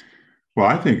 Well,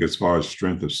 I think as far as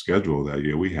strength of schedule that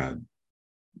year, we had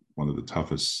one of the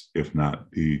toughest, if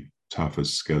not the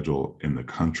toughest schedule in the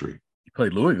country. You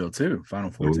played Louisville too,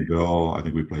 Final Four. Louisville, I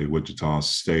think we played Wichita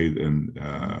State, and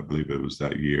I believe it was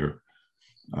that year.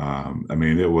 I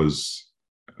mean, it was,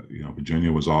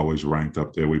 Virginia was always ranked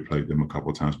up there. We played them a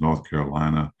couple of times. North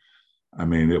Carolina. I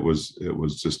mean, it was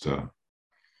just a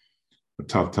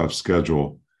tough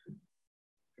schedule.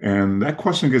 And that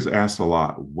question gets asked a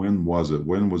lot. When was it?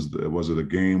 When was it a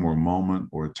game or a moment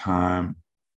or a time?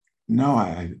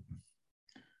 No,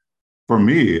 for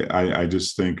me, I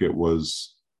just think it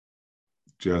was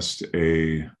just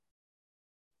a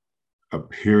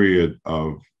period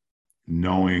of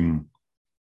knowing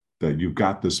that you've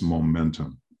got this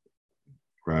momentum,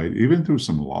 right? Even through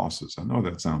some losses. I know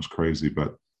that sounds crazy,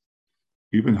 but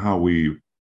even how we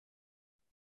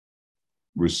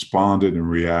responded and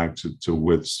reacted to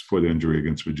Witt's foot injury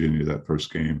against Virginia, that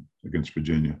first game against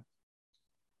Virginia,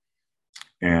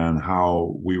 and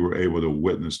how we were able to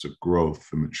witness the growth,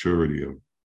 the maturity of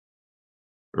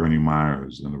Ernie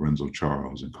Myers and Lorenzo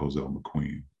Charles and Cozell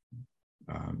McQueen.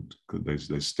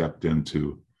 They stepped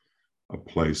into a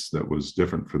place that was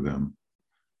different for them,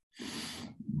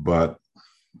 but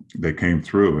they came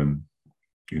through. And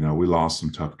we lost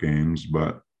some tough games,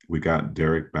 but we got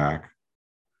Derek back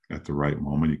at the right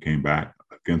moment. He came back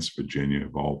against Virginia,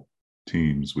 of all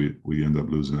teams. We ended up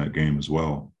losing that game as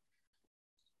well.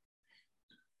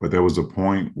 But there was a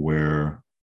point where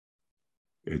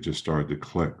it just started to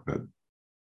click that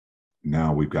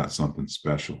now we've got something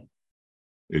special.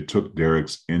 It took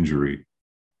Derek's injury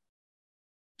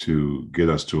to get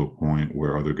us to a point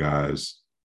where other guys,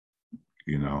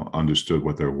 understood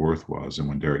what their worth was. And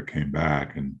when Derek came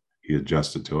back and he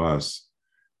adjusted to us,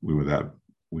 we were that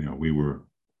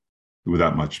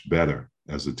much better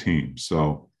as a team.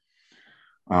 So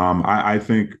I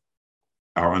think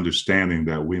our understanding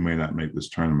that we may not make this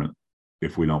tournament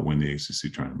if we don't win the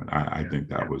ACC tournament, I think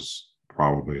that was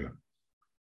probably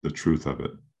the truth of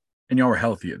it. And y'all were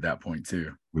healthy at that point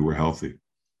too. We were healthy.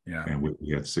 Yeah. And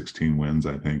we had 16 wins,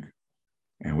 I think.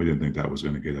 And we didn't think that was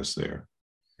going to get us there.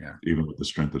 Yeah. Even with the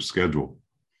strength of schedule.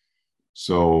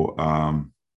 So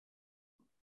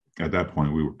at that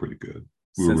point, we were pretty good.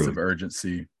 Sense of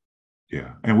urgency.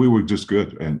 Yeah. And we were just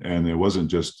good. And it wasn't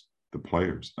just the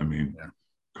players. I mean,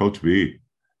 Coach V,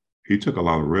 he took a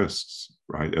lot of risks,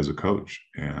 right, as a coach.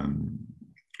 And,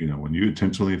 when you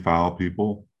intentionally foul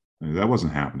people, that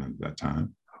wasn't happening at that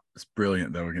time. It's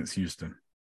brilliant, though, against Houston.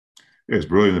 Yeah, it's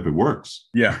brilliant if it works.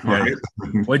 Yeah. Right?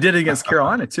 Well, it did against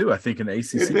Carolina, too, I think, in the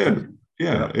ACC. It did.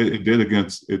 Yeah, it did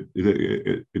against it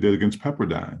did against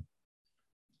Pepperdine,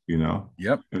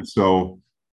 Yep. And so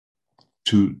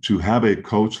to have a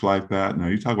coach like that, now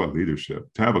you talk about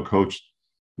leadership, to have a coach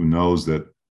who knows that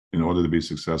in order to be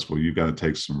successful, you've got to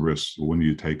take some risks. When do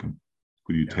you take them?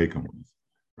 Who do you take them with?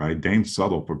 Right? Dane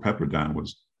Suttle for Pepperdine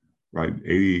was right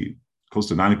 80, close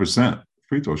to 90%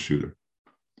 free throw shooter.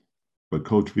 But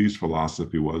Coach V's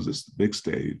philosophy was, this is the big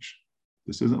stage.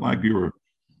 This isn't like your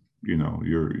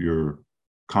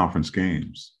conference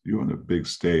games. You're on a big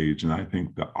stage. And I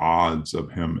think the odds of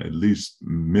him at least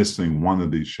missing one of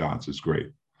these shots is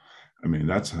great. I mean,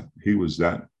 he was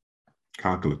that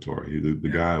calculatory. The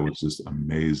guy was just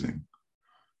amazing.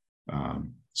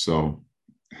 So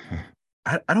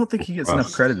I don't think he gets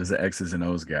enough credit as an X's and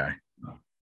O's guy.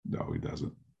 No, he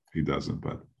doesn't. He doesn't,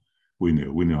 but we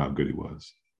knew how good he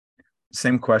was.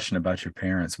 Same question about your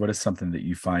parents. What is something that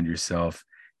you find yourself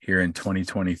here in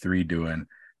 2023 doing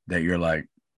that you're like,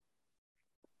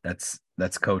 that's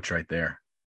coach right there?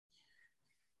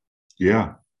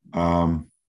 Yeah. Um,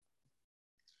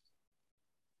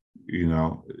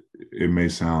 it may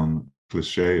sound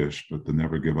cliche-ish, but the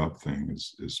never give up thing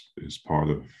is part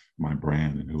of my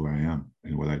brand and who I am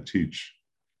and what I teach,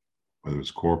 whether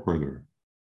it's corporate or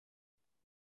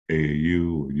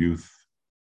AAU or youth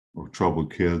or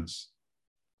troubled kids.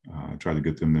 I try to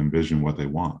get them to envision what they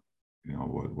want.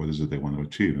 What is it they want to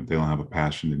achieve? If they don't have a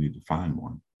passion, they need to find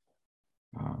one.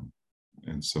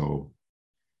 And so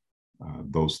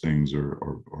those things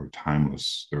are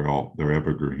timeless. They're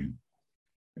evergreen.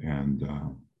 And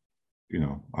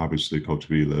obviously, Coach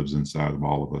V lives inside of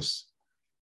all of us,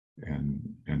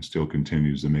 and still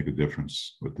continues to make a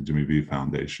difference with the Jimmy V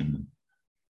Foundation.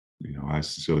 I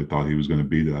sincerely thought he was going to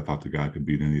beat it. I thought the guy could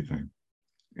beat anything,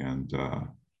 and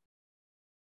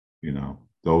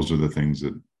those are the things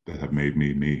that have made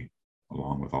me me,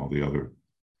 along with all the other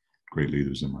great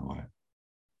leaders in my life.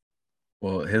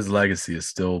 Well, his legacy is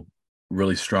still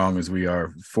really strong as we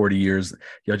are 40 years.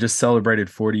 Y'all just celebrated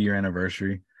 40-year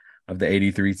anniversary of the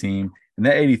 83 team. And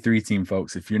that 83 team,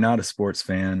 folks, if you're not a sports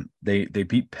fan, they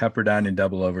beat Pepperdine in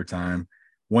double overtime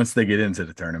once they get into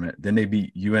the tournament. Then they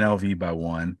beat UNLV by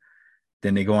 1.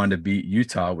 Then they go on to beat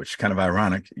Utah, which is kind of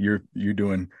ironic. You're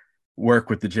doing work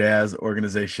with the Jazz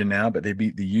organization now, but they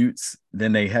beat the Utes.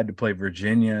 Then they had to play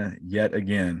Virginia yet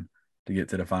again to get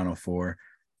to the Final Four.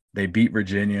 They beat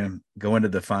Virginia, go into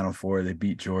the Final Four. They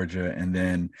beat Georgia. And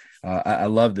then I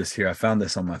love this here. I found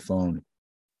this on my phone.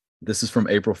 This is from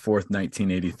April 4th,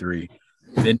 1983.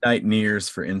 Midnight nears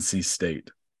for NC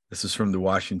State. This is from the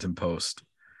Washington Post.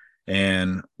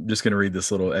 And I'm just going to read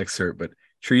this little excerpt, but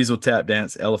trees will tap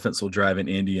dance, elephants will drive in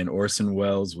Indy, and Orson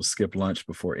Welles will skip lunch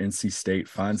before NC State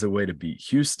finds a way to beat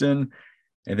Houston.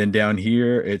 And then down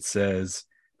here it says,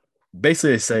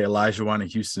 basically they say Elijah Wan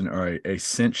and Houston are a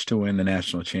cinch to win the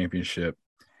national championship.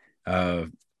 It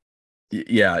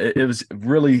was a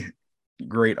really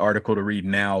great article to read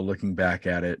now looking back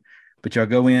at it. But y'all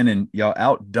go in and y'all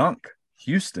out dunk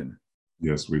Houston.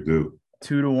 Yes, we do.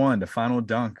 2-1. The final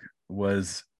dunk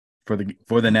was for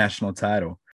the national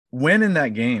title. When in that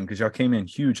game, because y'all came in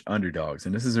huge underdogs,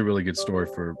 and this is a really good story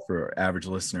for average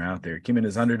listener out there. Came in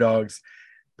as underdogs,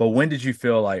 but when did you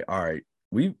feel like, all right,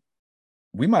 we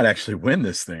might actually win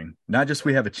this thing? Not just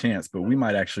we have a chance, but we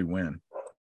might actually win.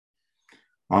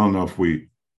 I don't know if we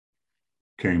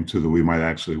came to we might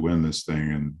actually win this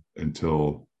thing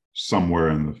until somewhere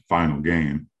in the final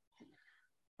game.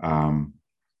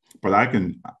 But I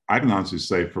can honestly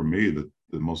say for me that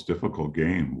the most difficult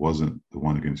game wasn't the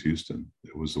one against Houston.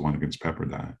 It was the one against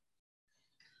Pepperdine.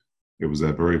 It was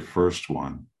that very first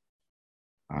one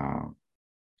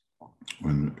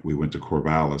when we went to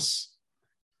Corvallis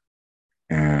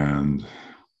and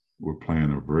we're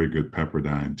playing a very good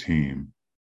Pepperdine team.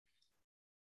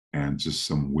 And just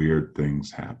some weird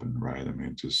things happen, right? I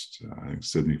mean, I think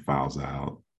Sydney fouls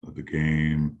out of the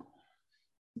game.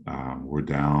 We're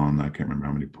down. I can't remember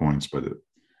how many points, but it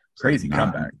crazy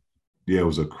comeback. Yeah, it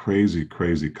was a crazy,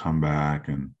 crazy comeback.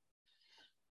 And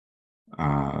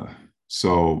and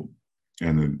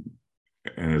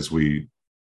as we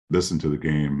listened to the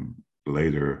game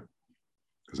later,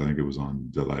 because I think it was on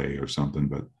delay or something,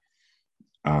 but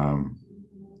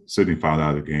Sydney fouled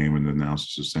out of the game, and the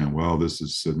announcers are saying, well, this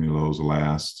is Sidney Lowe's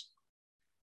last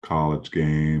college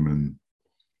game, and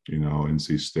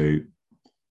NC State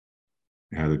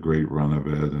had a great run of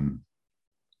it. And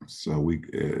so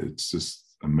it's just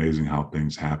amazing how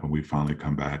things happen. We finally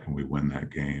come back and we win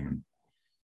that game.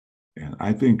 And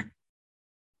I think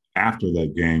after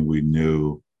that game, we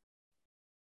knew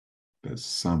that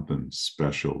something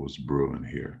special was brewing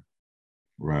here,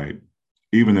 right?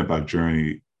 Even if our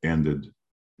journey ended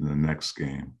in the next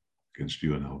game against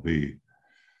UNLV,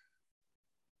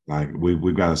 like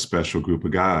we've got a special group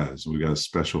of guys. We got a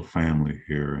special family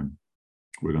here, and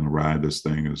we're going to ride this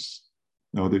thing as,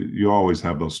 you always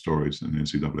have those stories in the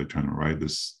NCAA tournament, right?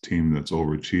 This team that's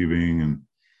overachieving and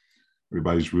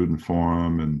everybody's rooting for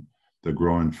them, and they're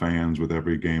growing fans with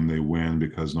every game they win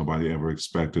because nobody ever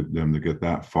expected them to get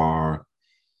that far.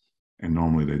 And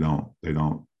normally they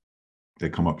don't. They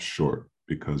come up short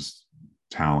because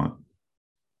talent,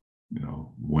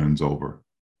 wins over.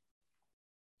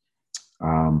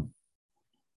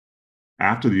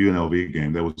 After the UNLV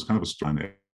game, there was kind of a strong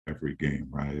every game,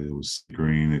 right? It was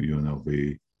Green at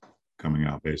UNLV coming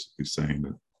out basically saying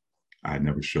that I had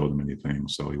never showed him anything,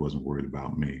 so he wasn't worried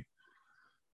about me.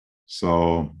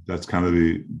 So that's kind of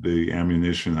the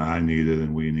ammunition I needed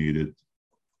and we needed.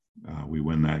 We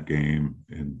win that game,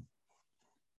 and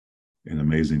in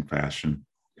amazing fashion,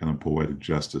 kind of poetic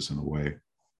justice in a way.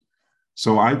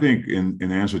 So I think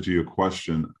in answer to your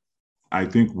question, I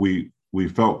think we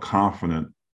felt confident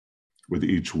with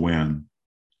each win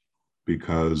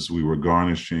because we were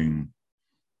garnishing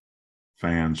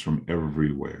fans from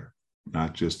everywhere,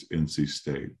 not just NC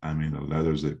State. I mean, the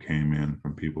letters that came in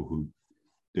from people who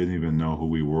didn't even know who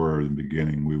we were in the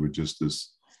beginning. We were just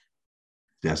this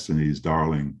Destiny's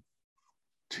Darling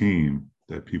team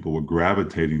that people were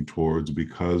gravitating towards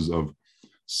because of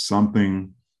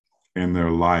something in their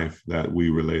life that we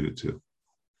related to.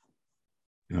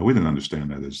 You know, we didn't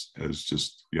understand that as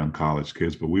just young college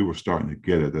kids, but we were starting to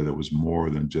get it, that it was more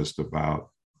than just about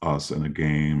us and a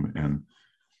game and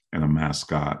a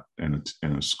mascot and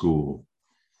a school.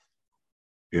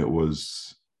 It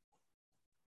was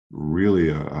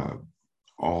really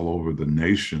all over the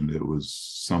nation. It was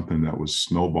something that was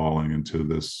snowballing into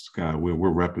this guy. We're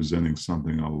representing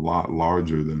something a lot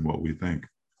larger than what we think.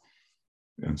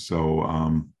 And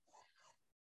so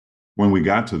when we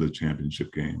got to the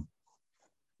championship game,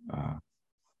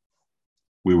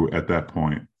 we were at that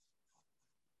point,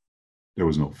 there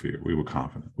was no fear. We were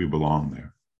confident. We belonged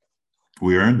there.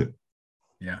 We earned it.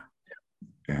 Yeah.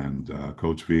 And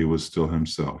Coach V was still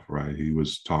himself, right? He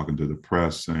was talking to the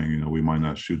press saying, you know, we might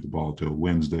not shoot the ball till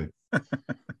Wednesday.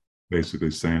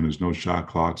 Basically saying there's no shot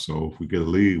clock. So if we get a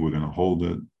lead, we're going to hold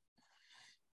it.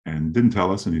 And didn't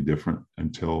tell us any different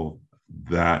until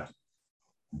that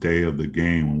day of the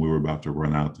game when we were about to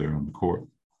run out there on the court.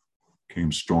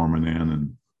 Came storming in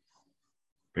and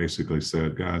basically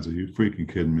said, guys, are you freaking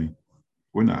kidding me?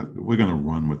 We're going to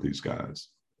run with these guys.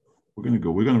 We're going to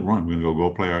run. We're going to go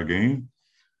play our game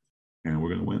and we're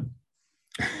going to win.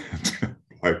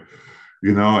 Like,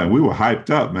 you know, and we were hyped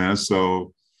up, man.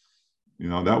 So, you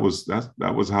know, that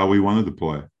was how we wanted to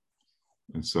play.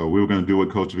 And so we were going to do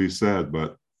what Coach V said,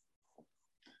 but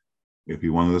if he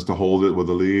wanted us to hold it with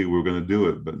the league, we were going to do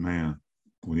it. But man,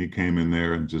 when he came in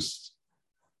there and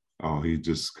he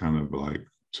just kind of like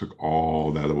took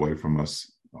all that away from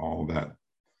us, all that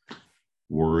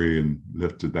worry, and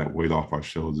lifted that weight off our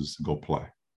shoulders to go play.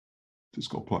 Just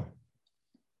go play.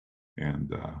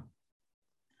 And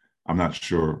I'm not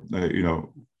sure, you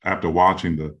know, after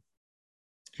watching the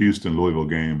Houston-Louisville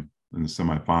game in the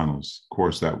semifinals, of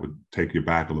course, that would take you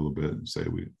back a little bit and say,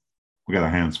 we got our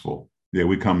hands full. Yeah,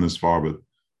 we come this far, but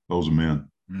those are men,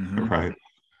 right?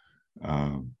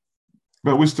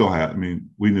 But we still had, I mean,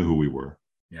 we knew who we were.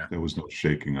 Yeah. There was no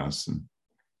shaking us, and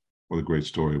what a great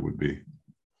story it would be.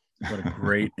 What a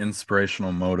great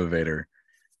inspirational motivator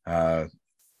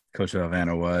Coach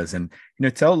Valvano was. And, you know,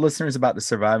 tell listeners about the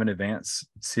Survive and Advance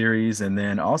series, and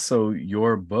then also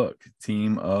your book,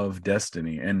 Team of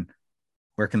Destiny, and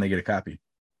where can they get a copy?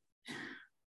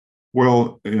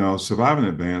 Well, you know, Survive and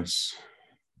Advance,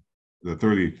 the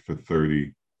 30 for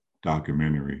 30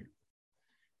 documentary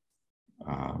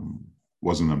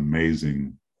was an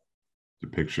amazing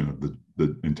depiction of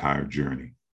the entire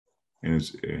journey.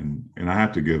 And I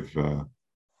have to give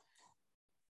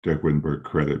Derek Wittenberg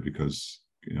credit because,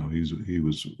 you know, he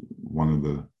was one of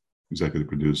the executive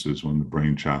producers, one of the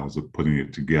brainchilds of putting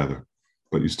it together.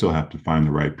 But you still have to find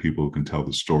the right people who can tell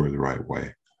the story the right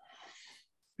way.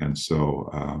 And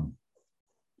so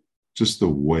just the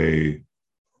way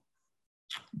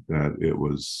that it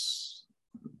was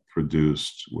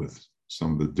produced, with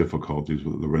some of the difficulties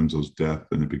with Lorenzo's death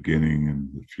in the beginning and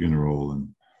the funeral,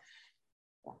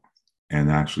 and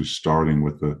actually starting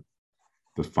with the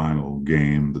final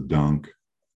game, the dunk,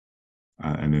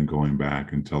 and then going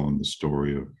back and telling the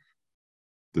story of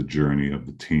the journey of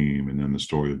the team, and then the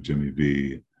story of Jimmy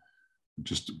V.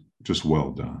 Just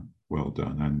well done.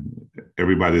 And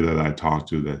everybody that I talked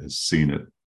to that has seen it,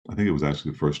 I think it was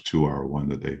actually the first 2-hour one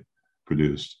that they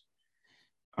produced.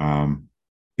 Even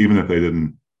if they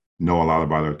didn't know a lot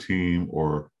about our team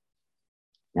or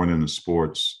weren't into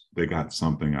sports, they got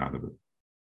something out of it,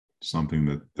 something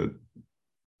that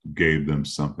gave them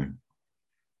something.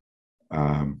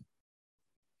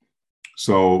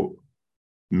 So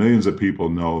millions of people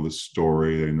know the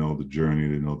story, they know the journey,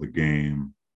 they know the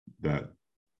game that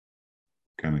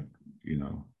kind of, you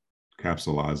know,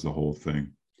 capsulized the whole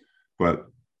thing. But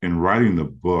in writing the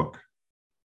book,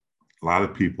 a lot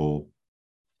of people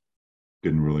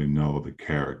didn't really know the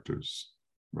characters,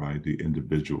 right? The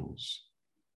individuals.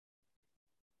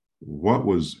 What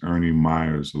was Ernie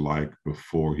Myers like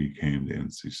before he came to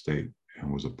NC State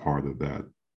and was a part of that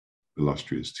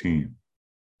illustrious team?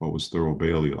 What was Thurl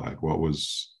Bailey like? What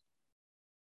was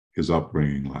his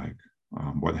upbringing like?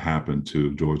 What happened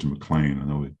to George McClain? I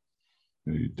know,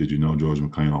 did you know George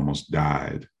McClain almost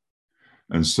died?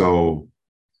 And so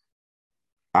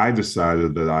I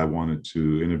decided that I wanted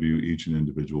to interview each and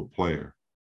individual player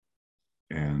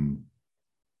and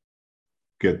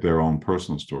get their own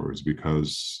personal stories,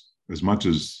 because as much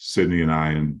as Sydney and I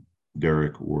and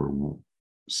Derek were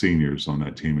seniors on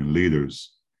that team and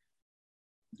leaders,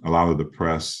 a lot of the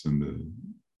press and the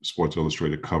Sports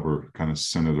Illustrated cover kind of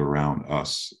centered around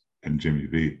us and Jimmy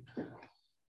V.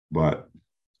 But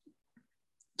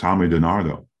Tommy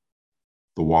DiNardo,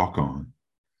 the walk-on,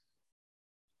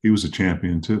 he was a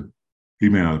champion too. He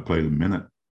may not have played a minute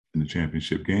in the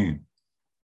championship game.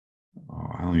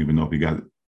 I don't even know if he got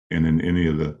in any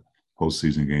of the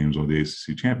postseason games or the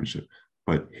ACC championship,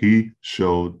 but he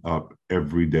showed up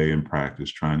every day in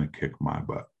practice trying to kick my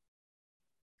butt.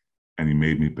 And he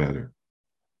made me better.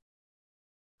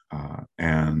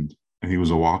 And he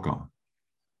was a walk-on.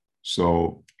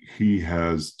 So he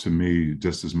has, to me,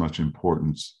 just as much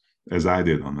importance as I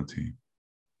did on the team.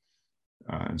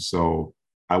 And so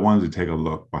I wanted to take a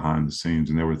look behind the scenes,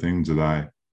 and there were things that I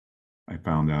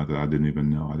found out that I didn't even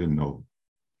know. I didn't know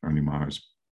Ernie Meyer's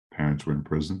parents were in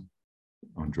prison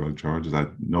on drug charges.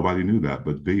 Nobody knew that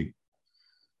but V.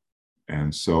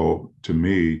 And so to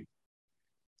me,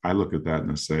 I look at that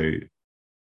and I say,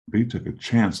 V took a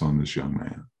chance on this young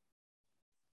man.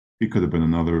 He could have been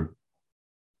another,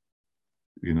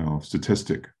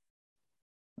 statistic.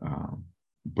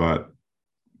 But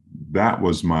that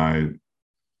was the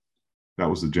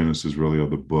genesis really of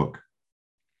the book,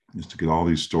 is to get all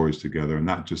these stories together, and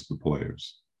not just the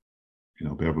players.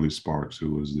 Beverly Sparks,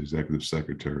 who was the executive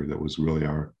secretary, that was really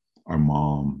our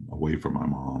mom away from our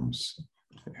moms.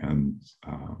 And,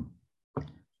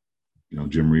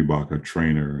 Jim Reebok, our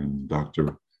trainer, and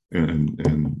doctor,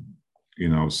 and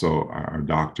so our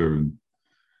doctor, and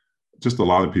just a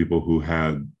lot of people who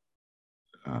had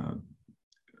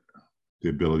the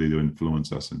ability to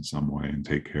influence us in some way and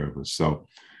take care of us. So,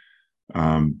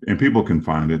 and people can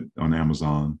find it on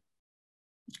Amazon.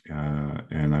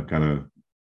 And I've got a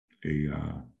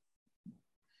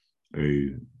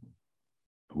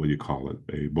what do you call it?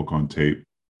 A book on tape.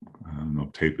 I don't know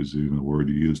if tape is even a word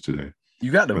you use today.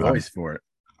 You got the voice for it.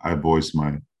 I voiced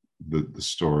the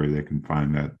story. They can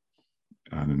find that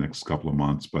in the next couple of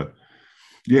months. But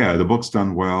yeah, the book's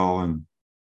done well,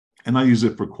 and I use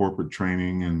it for corporate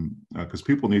training, and because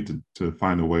people need to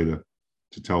find a way to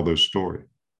tell their story.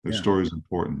 Their story is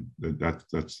important.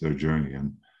 That's their journey,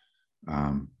 and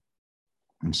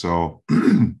so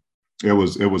it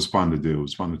was fun to do. It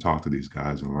was fun to talk to these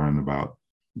guys and learn about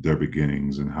their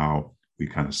beginnings and how we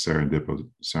kind of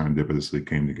serendipitously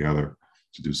came together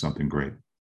to do something great.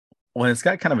 Well, it's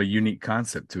got kind of a unique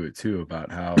concept to it too,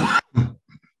 about how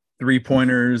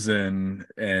 3-pointers and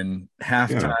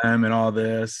halftime and all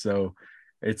this. So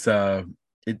it's I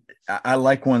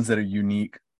like ones that are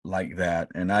unique like that.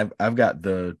 And I've got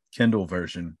the Kindle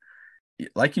version.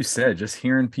 Like you said, just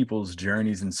hearing people's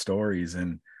journeys and stories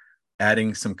and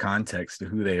adding some context to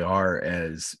who they are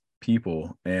as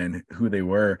people and who they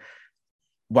were.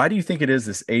 Why do you think it is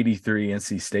this 83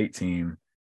 NC State team,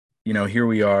 here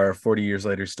we are 40 years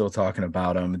later, still talking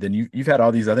about them. Then you've had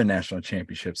all these other national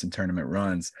championships and tournament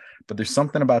runs, but there's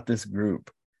something about this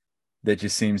group that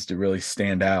just seems to really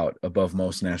stand out above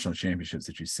most national championships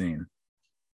that you've seen.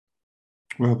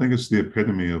 Well, I think it's the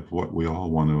epitome of what we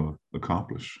all want to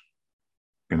accomplish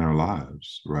in our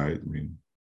lives, right? I mean,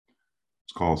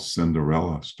 it's called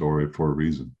Cinderella story for a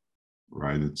reason,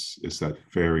 right? It's that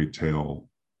fairy tale,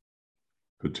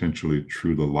 potentially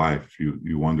true to life.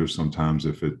 You wonder sometimes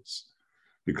if it's,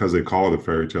 because they call it a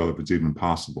fairy tale, if it's even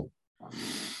possible.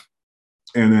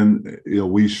 And then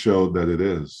we showed that it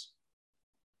is.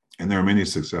 And there are many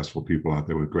successful people out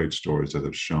there with great stories that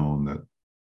have shown that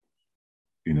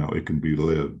it can be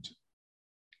lived.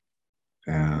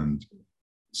 And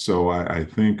so I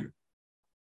think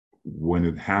when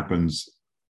it happens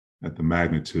at the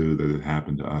magnitude that it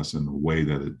happened to us in the way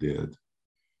that it did,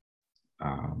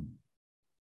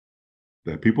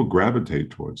 that people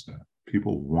gravitate towards that.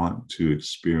 People want to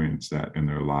experience that in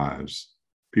their lives.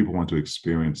 People want to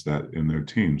experience that in their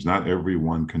teams. Not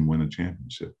everyone can win a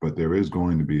championship, but there is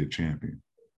going to be a champion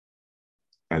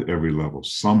at every level.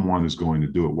 Someone is going to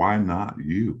do it. Why not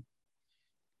you?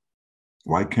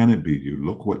 Why can't it be you?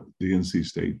 Look what the NC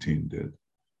State team did.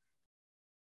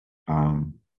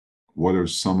 What are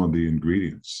some of the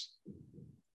ingredients?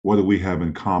 What do we have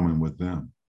in common with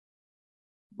them?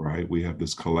 Right? We have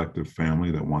this collective family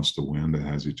that wants to win, that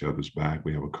has each other's back.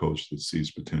 We have a coach that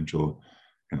sees potential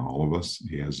in all of us.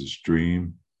 He has this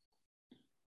dream.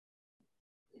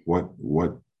 What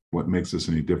makes us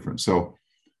any different? So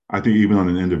I think even on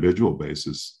an individual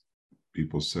basis,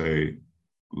 people say,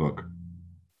 look,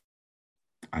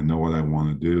 I know what I want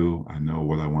to do. I know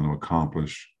what I want to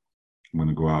accomplish. I'm going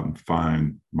to go out and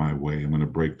find my way. I'm going to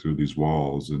break through these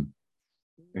walls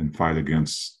and fight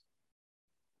against,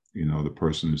 the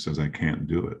person who says I can't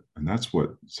do it. And that's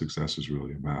what success is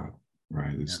really about,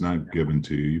 right? It's not given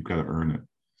to you. You've got to earn it.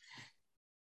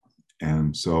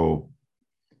 And so,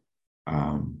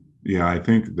 I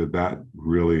think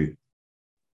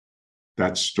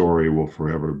that story will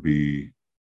forever be,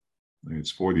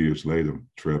 it's 40 years later,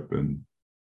 Trip, and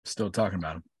still talking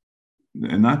about him.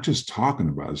 And not just talking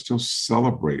about it, still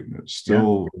celebrating it,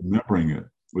 still remembering it.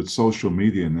 With social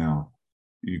media now,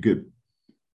 you get,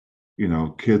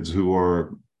 kids who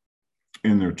are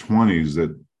in their 20s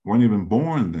that weren't even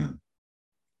born then.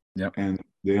 Yep. And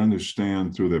they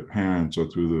understand through their parents or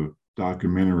through the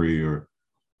documentary or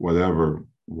whatever,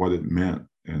 what it meant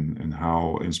and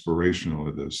how inspirational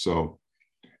it is. So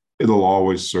it'll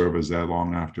always serve as that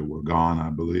long after we're gone,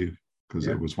 I believe, because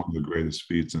it was one of the greatest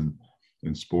feats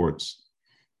in sports.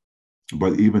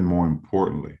 But even more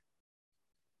importantly,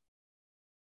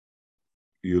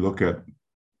 you look at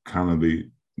kind of the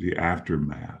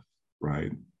aftermath,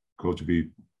 right? Coach V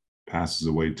passes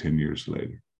away 10 years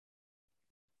later.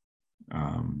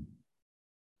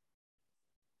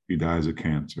 He dies of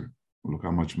cancer. Look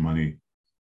how much money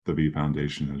the V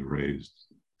Foundation has raised.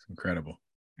 It's incredible.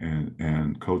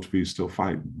 And Coach V is still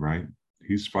fighting, right?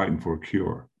 He's fighting for a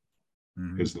cure.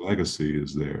 Mm-hmm. His legacy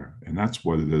is there. And that's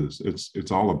what it is.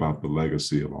 It's all about the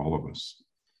legacy of all of us.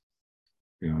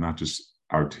 Not just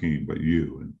our team, but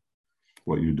you and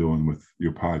what you're doing with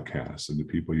your podcast and the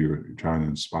people you're trying to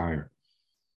inspire.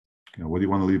 What do you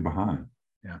want to leave behind?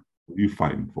 Yeah. What are you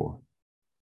fighting for?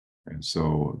 And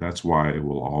so that's why it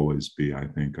will always be, I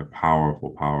think, a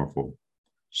powerful, powerful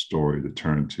story to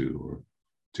turn to or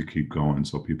to keep going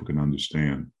so people can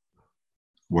understand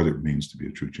what it means to be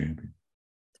a true champion.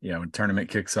 Yeah, when tournament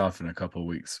kicks off in a couple of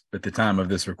weeks, at the time of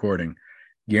this recording,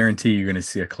 guarantee you're going to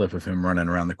see a clip of him running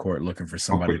around the court looking for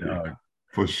somebody to hug.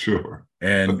 For sure.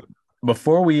 And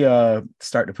before we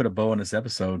start to put a bow on this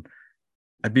episode,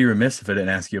 I'd be remiss if I didn't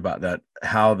ask you about that,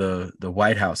 how the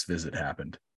White House visit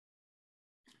happened.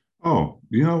 Oh,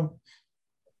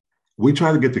 we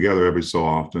try to get together every so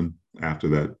often after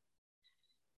that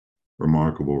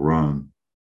remarkable run,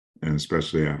 and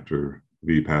especially after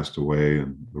V passed away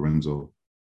and Lorenzo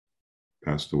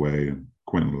passed away and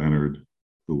Quentin Leonard,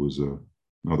 who was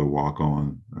another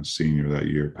walk-on, a senior that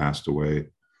year, passed away,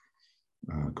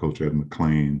 Coach Ed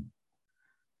McClain.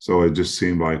 So it just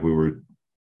seemed like we were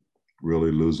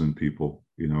really losing people.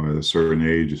 At a certain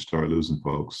age, you start losing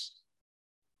folks.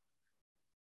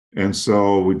 And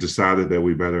so we decided that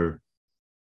we better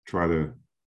try to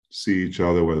see each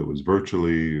other, whether it was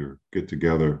virtually or get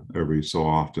together every so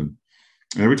often.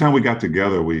 And every time we got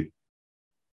together, we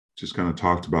just kind of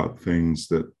talked about things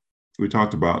that we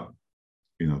talked about,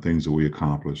 things that we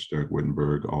accomplished. Eric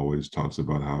Wittenberg always talks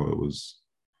about how it was,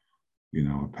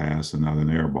 a pass and not an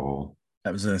air ball.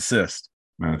 That was an assist.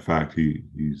 Matter of fact,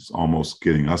 he's almost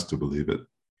getting us to believe it.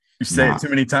 You say it too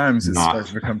many times, it starts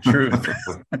to become truth.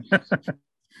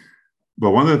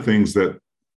 But one of the things that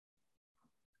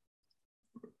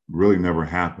really never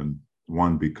happened,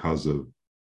 one, because of,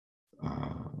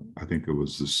 I think it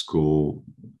was the school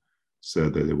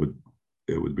said that it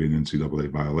would be an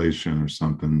NCAA violation or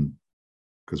something,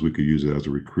 because we could use it as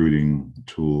a recruiting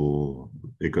tool.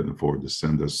 They couldn't afford to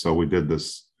send us. So we did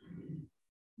this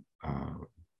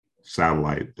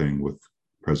satellite thing with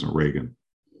President Reagan.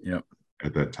 Yep.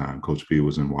 At that time, Coach V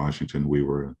was in Washington. We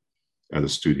were at a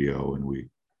studio and we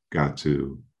got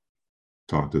to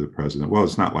talk to the president. Well,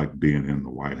 it's not like being in the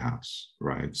White House,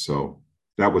 right? So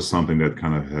that was something that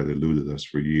kind of had eluded us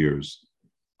for years.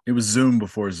 It was Zoom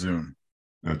before Zoom.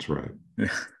 That's right.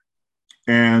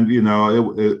 And,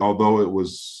 although it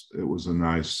was a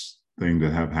nice thing to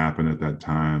have happen at that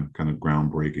time, kind of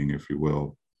groundbreaking, if you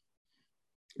will,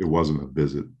 it wasn't a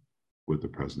visit with the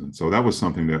president. So that was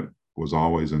something that was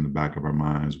always in the back of our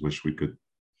minds. Wish we could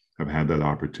have had that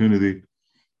opportunity.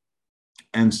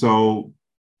 And so,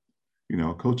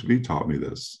 Coach V taught me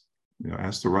this,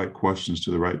 ask the right questions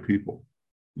to the right people.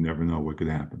 You never know what could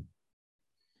happen.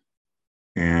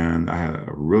 And I had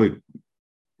a really,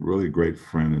 really great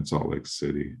friend in Salt Lake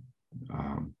City,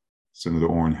 Senator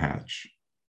Orrin Hatch,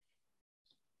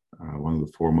 one of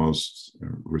the foremost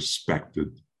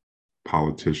respected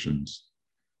politicians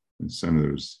and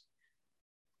senators.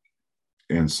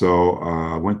 And so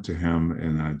I went to him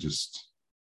and I just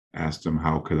asked him,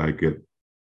 how could I get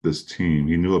this team?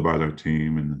 He knew about our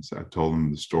team. And I told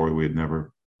him the story. We had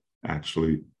never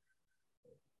actually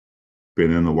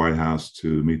been in the White House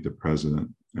to meet the president.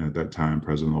 And at that time,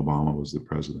 President Obama was the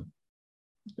president.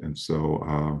 And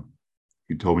so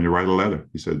he told me to write a letter.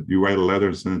 He said, you write a letter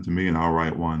and send it to me, and I'll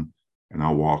write one, and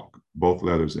I'll walk both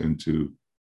letters into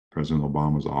President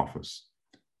Obama's office.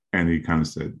 And he kind of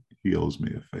said, he owes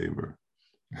me a favor,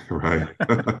 right?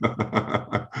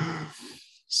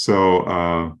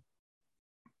 So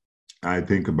I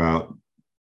think about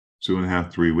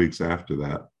 2.5, 3 weeks after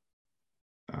that,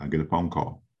 I get a phone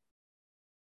call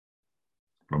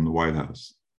from the White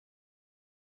House.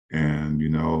 And,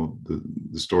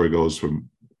 the story goes from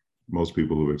most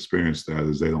people who've experienced that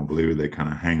is they don't believe it. They kind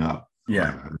of hang up.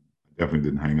 Yeah. I definitely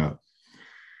didn't hang up.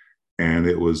 And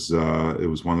it was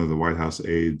one of the White House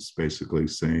aides basically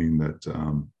saying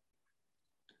that,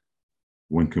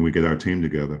 when can we get our team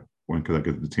together? When could I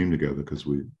get the team together? Because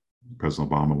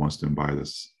President Obama wants to invite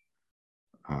us.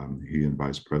 He and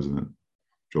Vice President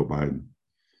Joe Biden.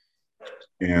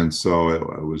 And so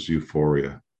it was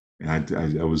euphoria. And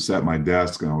I was at my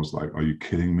desk and I was like, are you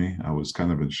kidding me? I was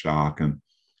kind of in shock. And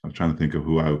I was trying to think of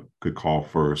who I could call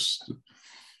first.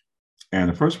 And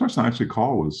the first person I actually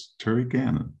called was Terry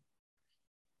Gannon.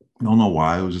 I don't know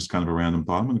why. It was just kind of a random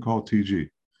thought. I'm going to call TG.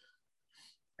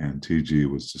 And TG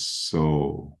was just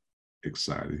so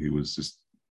excited. He was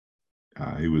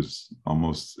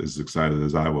almost as excited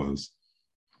as I was.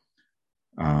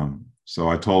 So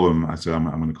I told him, I said, I'm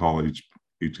going to call each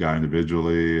guy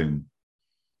individually and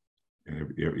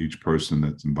each person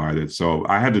that's invited. So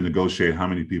I had to negotiate how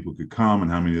many people could come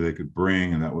and how many they could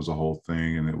bring. And that was a whole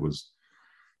thing. And it was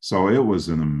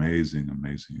an amazing,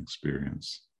 amazing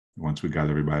experience. Once we got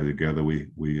everybody together,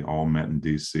 we all met in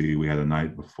DC. We had a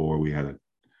night before, we had a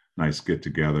nice get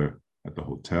together at the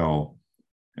hotel.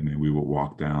 And then we would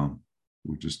walk down,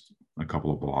 we were just a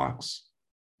couple of blocks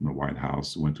from the White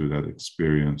House, went through that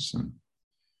experience. And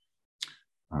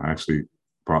I actually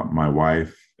brought my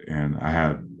wife, and I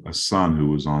had a son who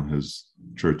was on his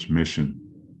church mission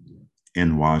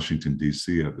in Washington,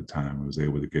 D.C. at the time. I was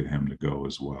able to get him to go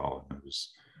as well. And it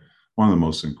was one of the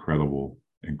most incredible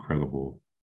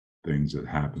things that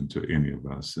happened to any of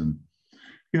us. And,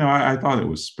 I thought it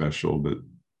was special that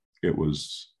it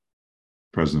was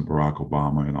President Barack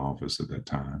Obama in office at that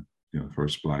time, the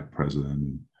first Black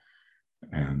president.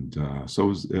 And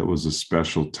so it was a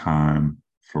special time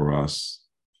for us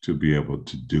to be able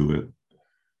to do it.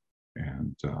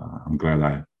 And I'm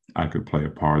glad I could play a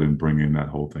part in bringing that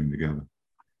whole thing together.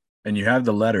 And you have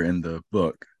the letter in the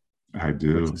book. I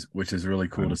do. Which is really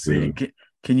cool to see.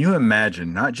 Can you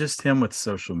imagine, not just him with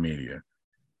social media,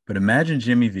 but imagine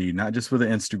Jimmy V, not just with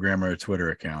an Instagram or a Twitter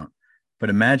account, but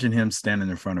imagine him standing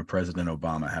in front of President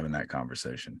Obama having that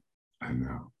conversation. I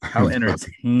know. How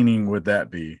entertaining would that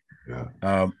be?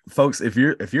 Yeah. Folks, if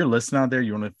you're listening out there,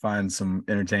 you want to find some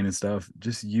entertaining stuff,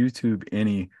 just YouTube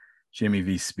any Jimmy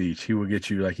V speech. He will get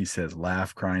you, like he says,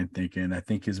 laugh, crying, thinking. I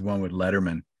think his one with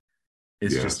Letterman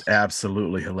is just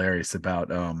absolutely hilarious about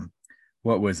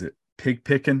what was it? Pig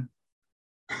picking?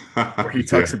 Where he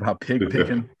talks about pig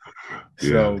picking.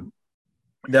 So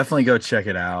definitely go check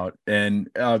it out. And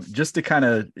just to kind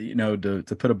of,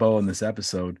 to put a bow on this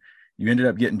episode, you ended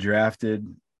up getting drafted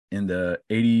in the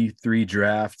 83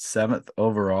 draft, 7th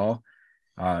overall.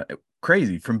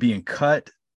 Crazy, from being cut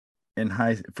in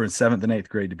for 7th and 8th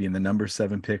grade to being the number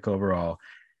 7 pick overall.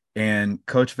 And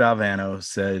Coach Valvano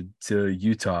said to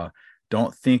Utah,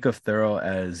 don't think of Thurl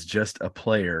as just a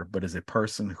player, but as a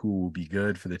person who will be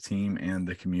good for the team and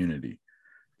the community.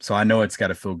 So I know it's got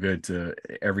to feel good to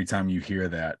every time you hear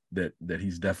that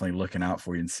he's definitely looking out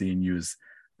for you and seeing you as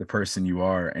the person you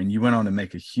are. And you went on to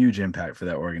make a huge impact for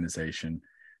that organization.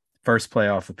 First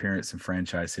playoff appearance in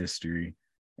franchise history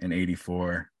in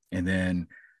 84. And then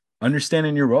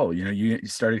understanding your role, you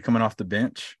started coming off the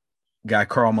bench. Guy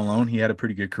Karl Malone, he had a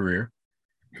pretty good career.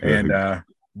 And,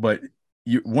 but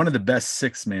you're one of the best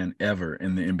 6-man ever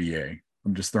in the NBA.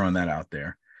 I'm just throwing that out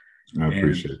there. I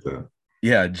appreciate that.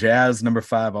 Yeah, Jazz number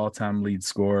 5 all-time lead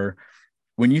scorer.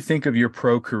 When you think of your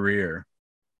pro career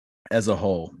as a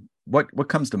whole, what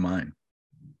comes to mind?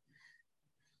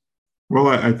 Well,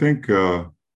 I think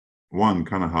one,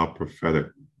 kind of how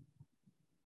prophetic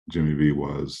Jimmy V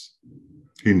was.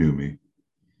 He knew me.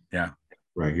 Yeah.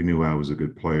 Right. He knew I was a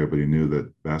good player, but he knew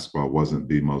that basketball wasn't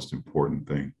the most important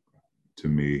thing to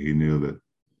me. He knew that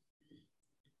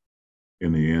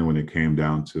in the end, when it came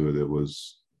down to it, it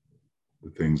was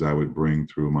the things I would bring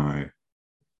through my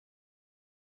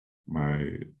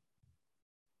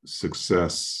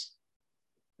success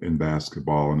in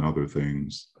basketball and other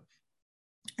things.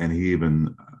 And he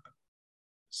even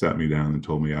sat me down and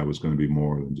told me I was going to be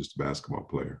more than just a basketball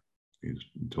player. He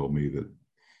told me that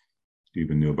he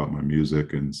even knew about my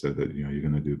music and said that, you're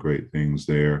going to do great things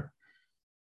there.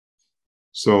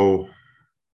 So,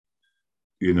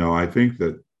 I think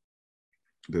that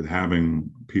that having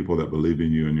people that believe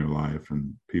in you in your life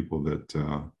and people that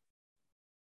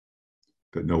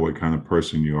that know what kind of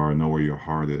person you are, know where your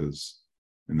heart is,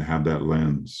 and to have that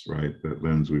lens, right? That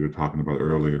lens we were talking about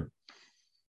earlier.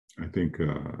 I think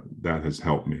that has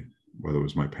helped me, whether it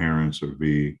was my parents or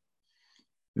V,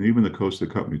 and even the coach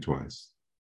that cut me twice.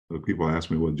 So people ask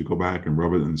me, well, did you go back and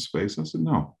rub it in his face? I said,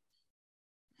 no.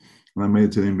 When I made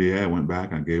it to the NBA, I went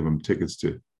back, I gave him tickets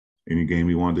to any game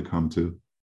he wanted to come to,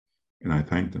 and I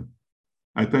thanked him.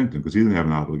 I thanked him because he didn't have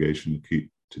an obligation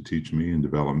to teach me and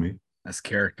develop me. That's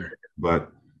character.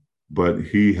 But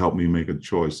he helped me make a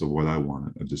choice of what I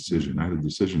wanted, a decision. I had a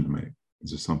decision to make.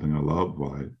 Is this something I love?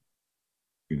 Well,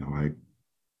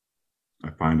 I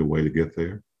find a way to get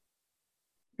there.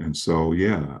 And so,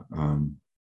 yeah,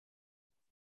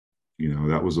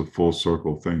 that was a full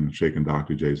circle thing, shaking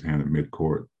Dr. J's hand at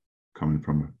midcourt, coming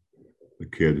from a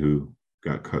kid who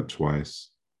got cut twice.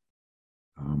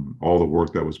 All the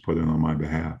work that was put in on my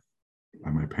behalf by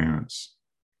my parents,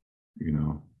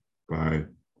 by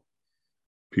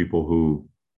people who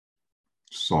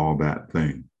saw that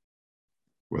thing,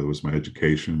 whether it was my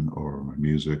education or my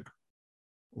music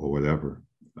or whatever.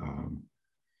 And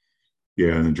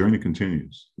the journey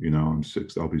continues.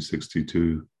 I'll be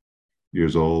 62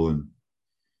 years old and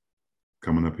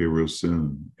coming up here real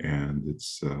soon. And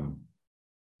it's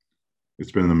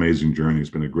been an amazing journey. It's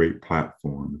been a great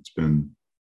platform. It's been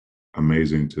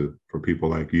amazing for people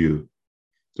like you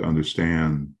to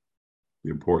understand the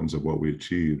importance of what we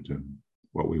achieved and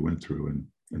what we went through,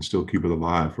 and still keep it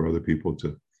alive for other people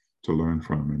to learn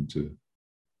from and to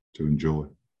enjoy.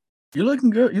 You're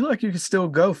looking good. You look like you can still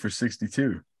go for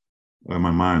 62. In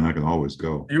my mind, I can always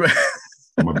go.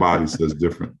 My body says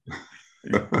different.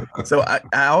 So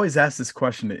I always ask this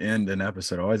question to end an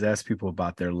episode. I always ask people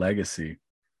about their legacy,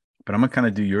 but I'm going to kind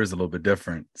of do yours a little bit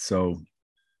different. So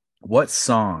what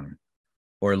song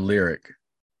or lyric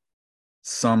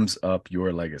sums up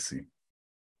your legacy?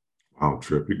 Wow,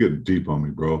 Trip, you're getting deep on me,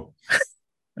 bro.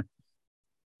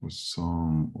 What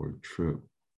song or trip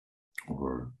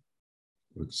or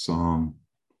what song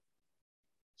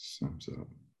sums up?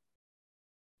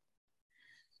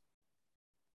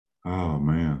 Oh,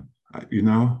 man.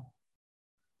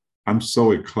 I'm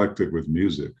so eclectic with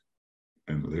music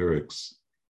and lyrics.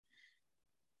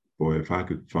 Boy, if I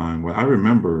could find what I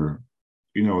remember,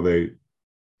 they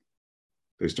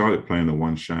started playing the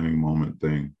One Shining Moment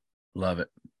thing. Love it.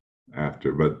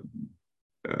 After, but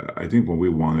I think when we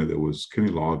won it was Kenny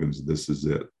Loggins' "This Is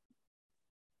It."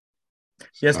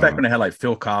 Yes, back when they had like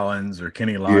Phil Collins or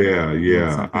Kenny Loggins.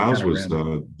 Yeah. Ours was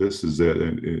 "This Is It,"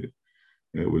 and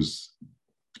it was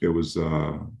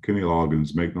Kenny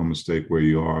Loggins. Make no mistake where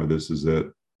you are. This is it.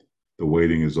 The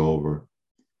waiting is over.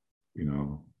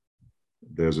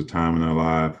 There's a time in our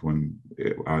life when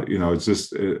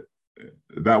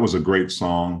that was a great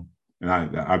song. And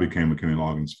I became a Kenny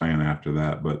Loggins fan after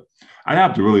that. But I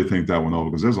have to really think that one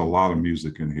over because there's a lot of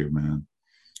music in here, man.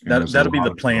 That'll be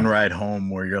the plane ride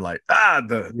home where you're like,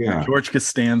 the George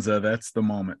Costanza, that's the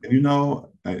moment.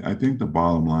 I think the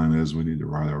bottom line is we need to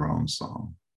write our own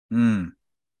song. We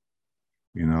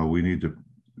need to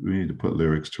put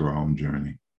lyrics to our own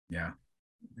journey. Yeah.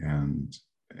 And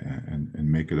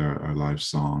make it our life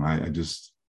song. I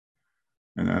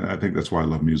think that's why I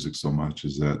love music so much,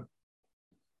 is that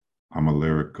I'm a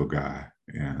lyrical guy,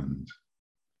 and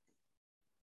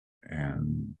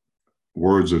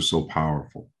words are so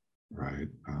powerful, right?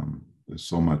 There's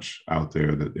so much out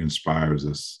there that inspires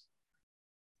us.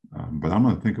 But I'm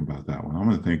going to think about that one. I'm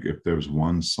going to think if there's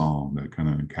one song that kind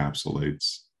of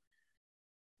encapsulates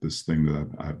this thing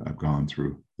that I've gone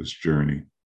through, this journey.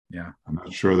 Yeah. I'm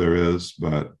not sure there is,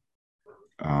 but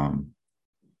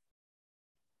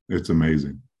it's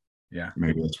amazing. Yeah.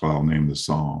 Maybe that's why I'll name the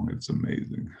song. It's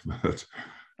amazing. But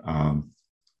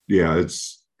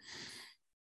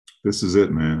this is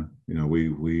it, man.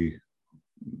 We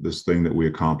this thing that we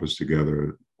accomplished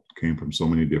together came from so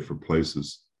many different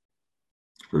places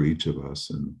for each of us.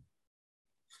 And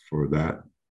for that,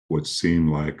 what seemed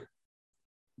like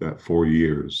that 4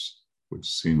 years, which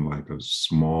seemed like a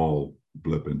small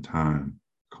blip in time,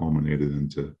 culminated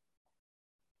into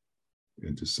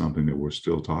something that we're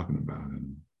still talking about.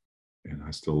 And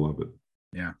I still love it.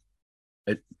 Yeah.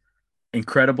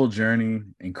 Incredible journey,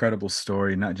 incredible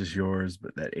story, not just yours,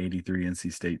 but that 83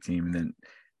 NC State team. And then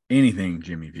anything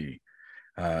Jimmy V.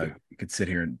 You could sit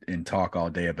here and talk all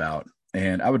day about.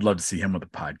 And I would love to see him with a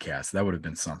podcast. That would have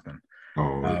been something.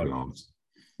 Oh,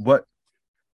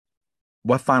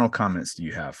 what final comments do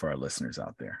you have for our listeners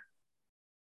out there?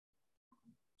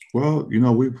 Well,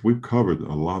 we've covered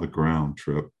a lot of ground,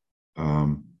 Trip.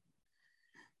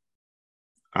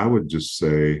 I would just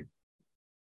say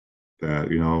that,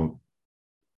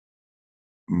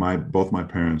 both my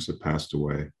parents have passed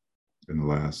away in the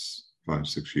last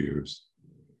 5-6 years.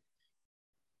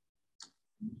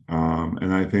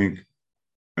 And I think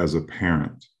as a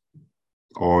parent,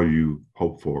 all you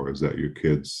hope for is that your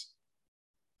kids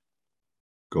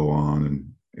go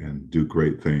on and do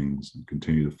great things and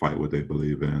continue to fight what they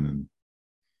believe in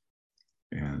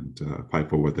and fight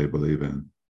for what they believe in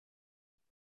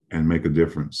and make a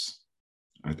difference.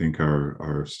 I think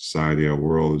our society, our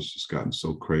world has just gotten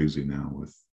so crazy now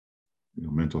with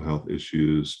mental health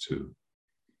issues to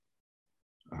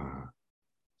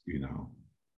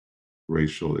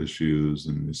racial issues,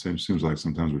 and it seems like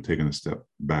sometimes we're taking a step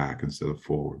back instead of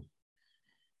forward.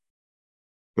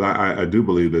 But I do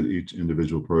believe that each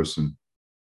individual person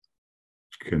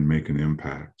can make an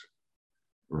impact,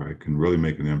 right? Can really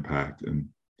make an impact, and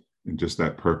just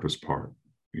that purpose part.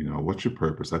 What's your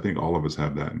purpose? I think all of us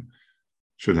have that and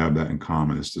should have that in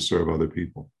common, is to serve other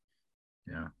people.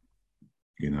 Yeah.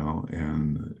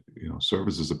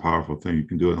 Service is a powerful thing. You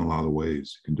can do it in a lot of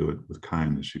ways. You can do it with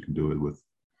kindness. You can do it with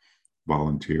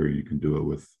volunteering. You can do it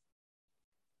with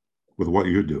what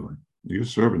you're doing. You're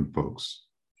serving folks.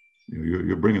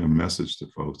 You're bringing a message to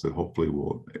folks that hopefully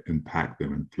will impact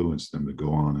them, influence them to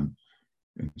go on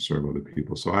and serve other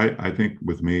people. So I think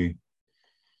with me,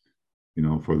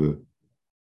 for the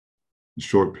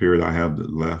short period I have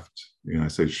left, I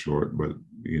say short, but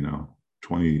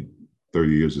 20,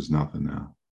 30 years is nothing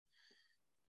now.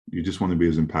 You just want to be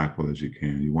as impactful as you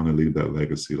can. You want to leave that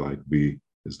legacy like B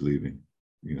is leaving.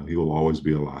 He will always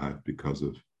be alive because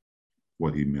of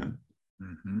what he meant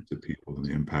to people and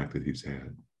the impact that he's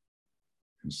had.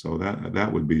 And so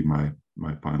that would be my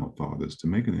final thought, is to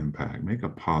make an impact, make a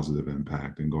positive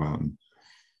impact, and go out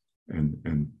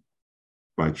and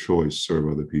by choice serve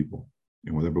other people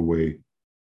in whatever way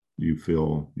you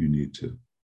feel you need to.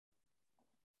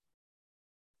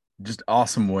 Just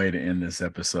awesome way to end this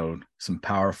episode. Some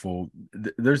powerful,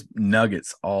 there's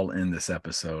nuggets all in this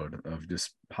episode of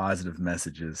just positive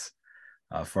messages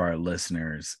for our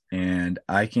listeners. And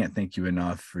I can't thank you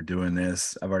enough for doing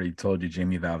this. I've already told you,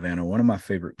 Jamie Valvano, one of my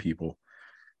favorite people.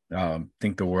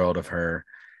 Think the world of her.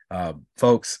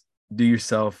 Folks, do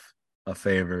yourself a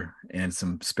favor and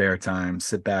some spare time.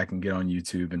 Sit back and get on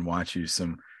YouTube and watch you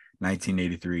some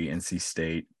 1983 NC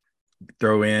State.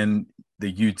 Throw in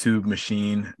the YouTube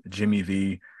machine, Jimmy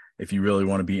V, if you really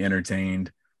want to be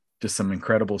entertained. Just some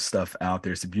incredible stuff out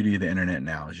there. It's the beauty of the internet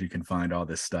now, is you can find all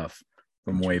this stuff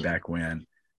from way back when.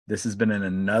 This has been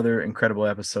another incredible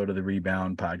episode of the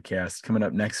Rebound Podcast. Coming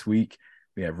up next week,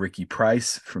 we have Ricky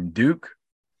Price from Duke.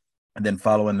 And then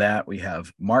following that, we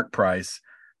have Mark Price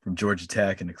from Georgia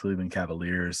Tech and the Cleveland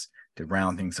Cavaliers to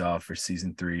round things off for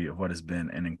season 3 of what has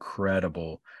been an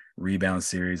incredible Rebound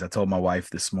series. I told my wife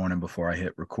this morning before I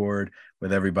hit record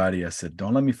with everybody, I said,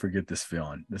 don't let me forget this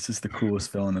feeling. This is the coolest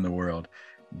feeling in the world,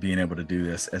 being able to do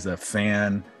this as a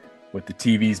fan with the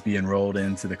TVs being rolled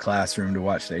into the classroom to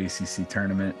watch the ACC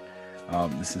tournament.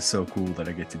 This is so cool that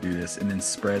I get to do this and then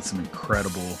spread some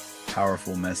incredible,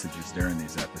 powerful messages during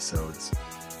these episodes.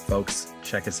 Folks,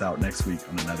 check us out next week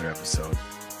on another episode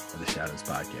of the Shadows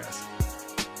Podcast.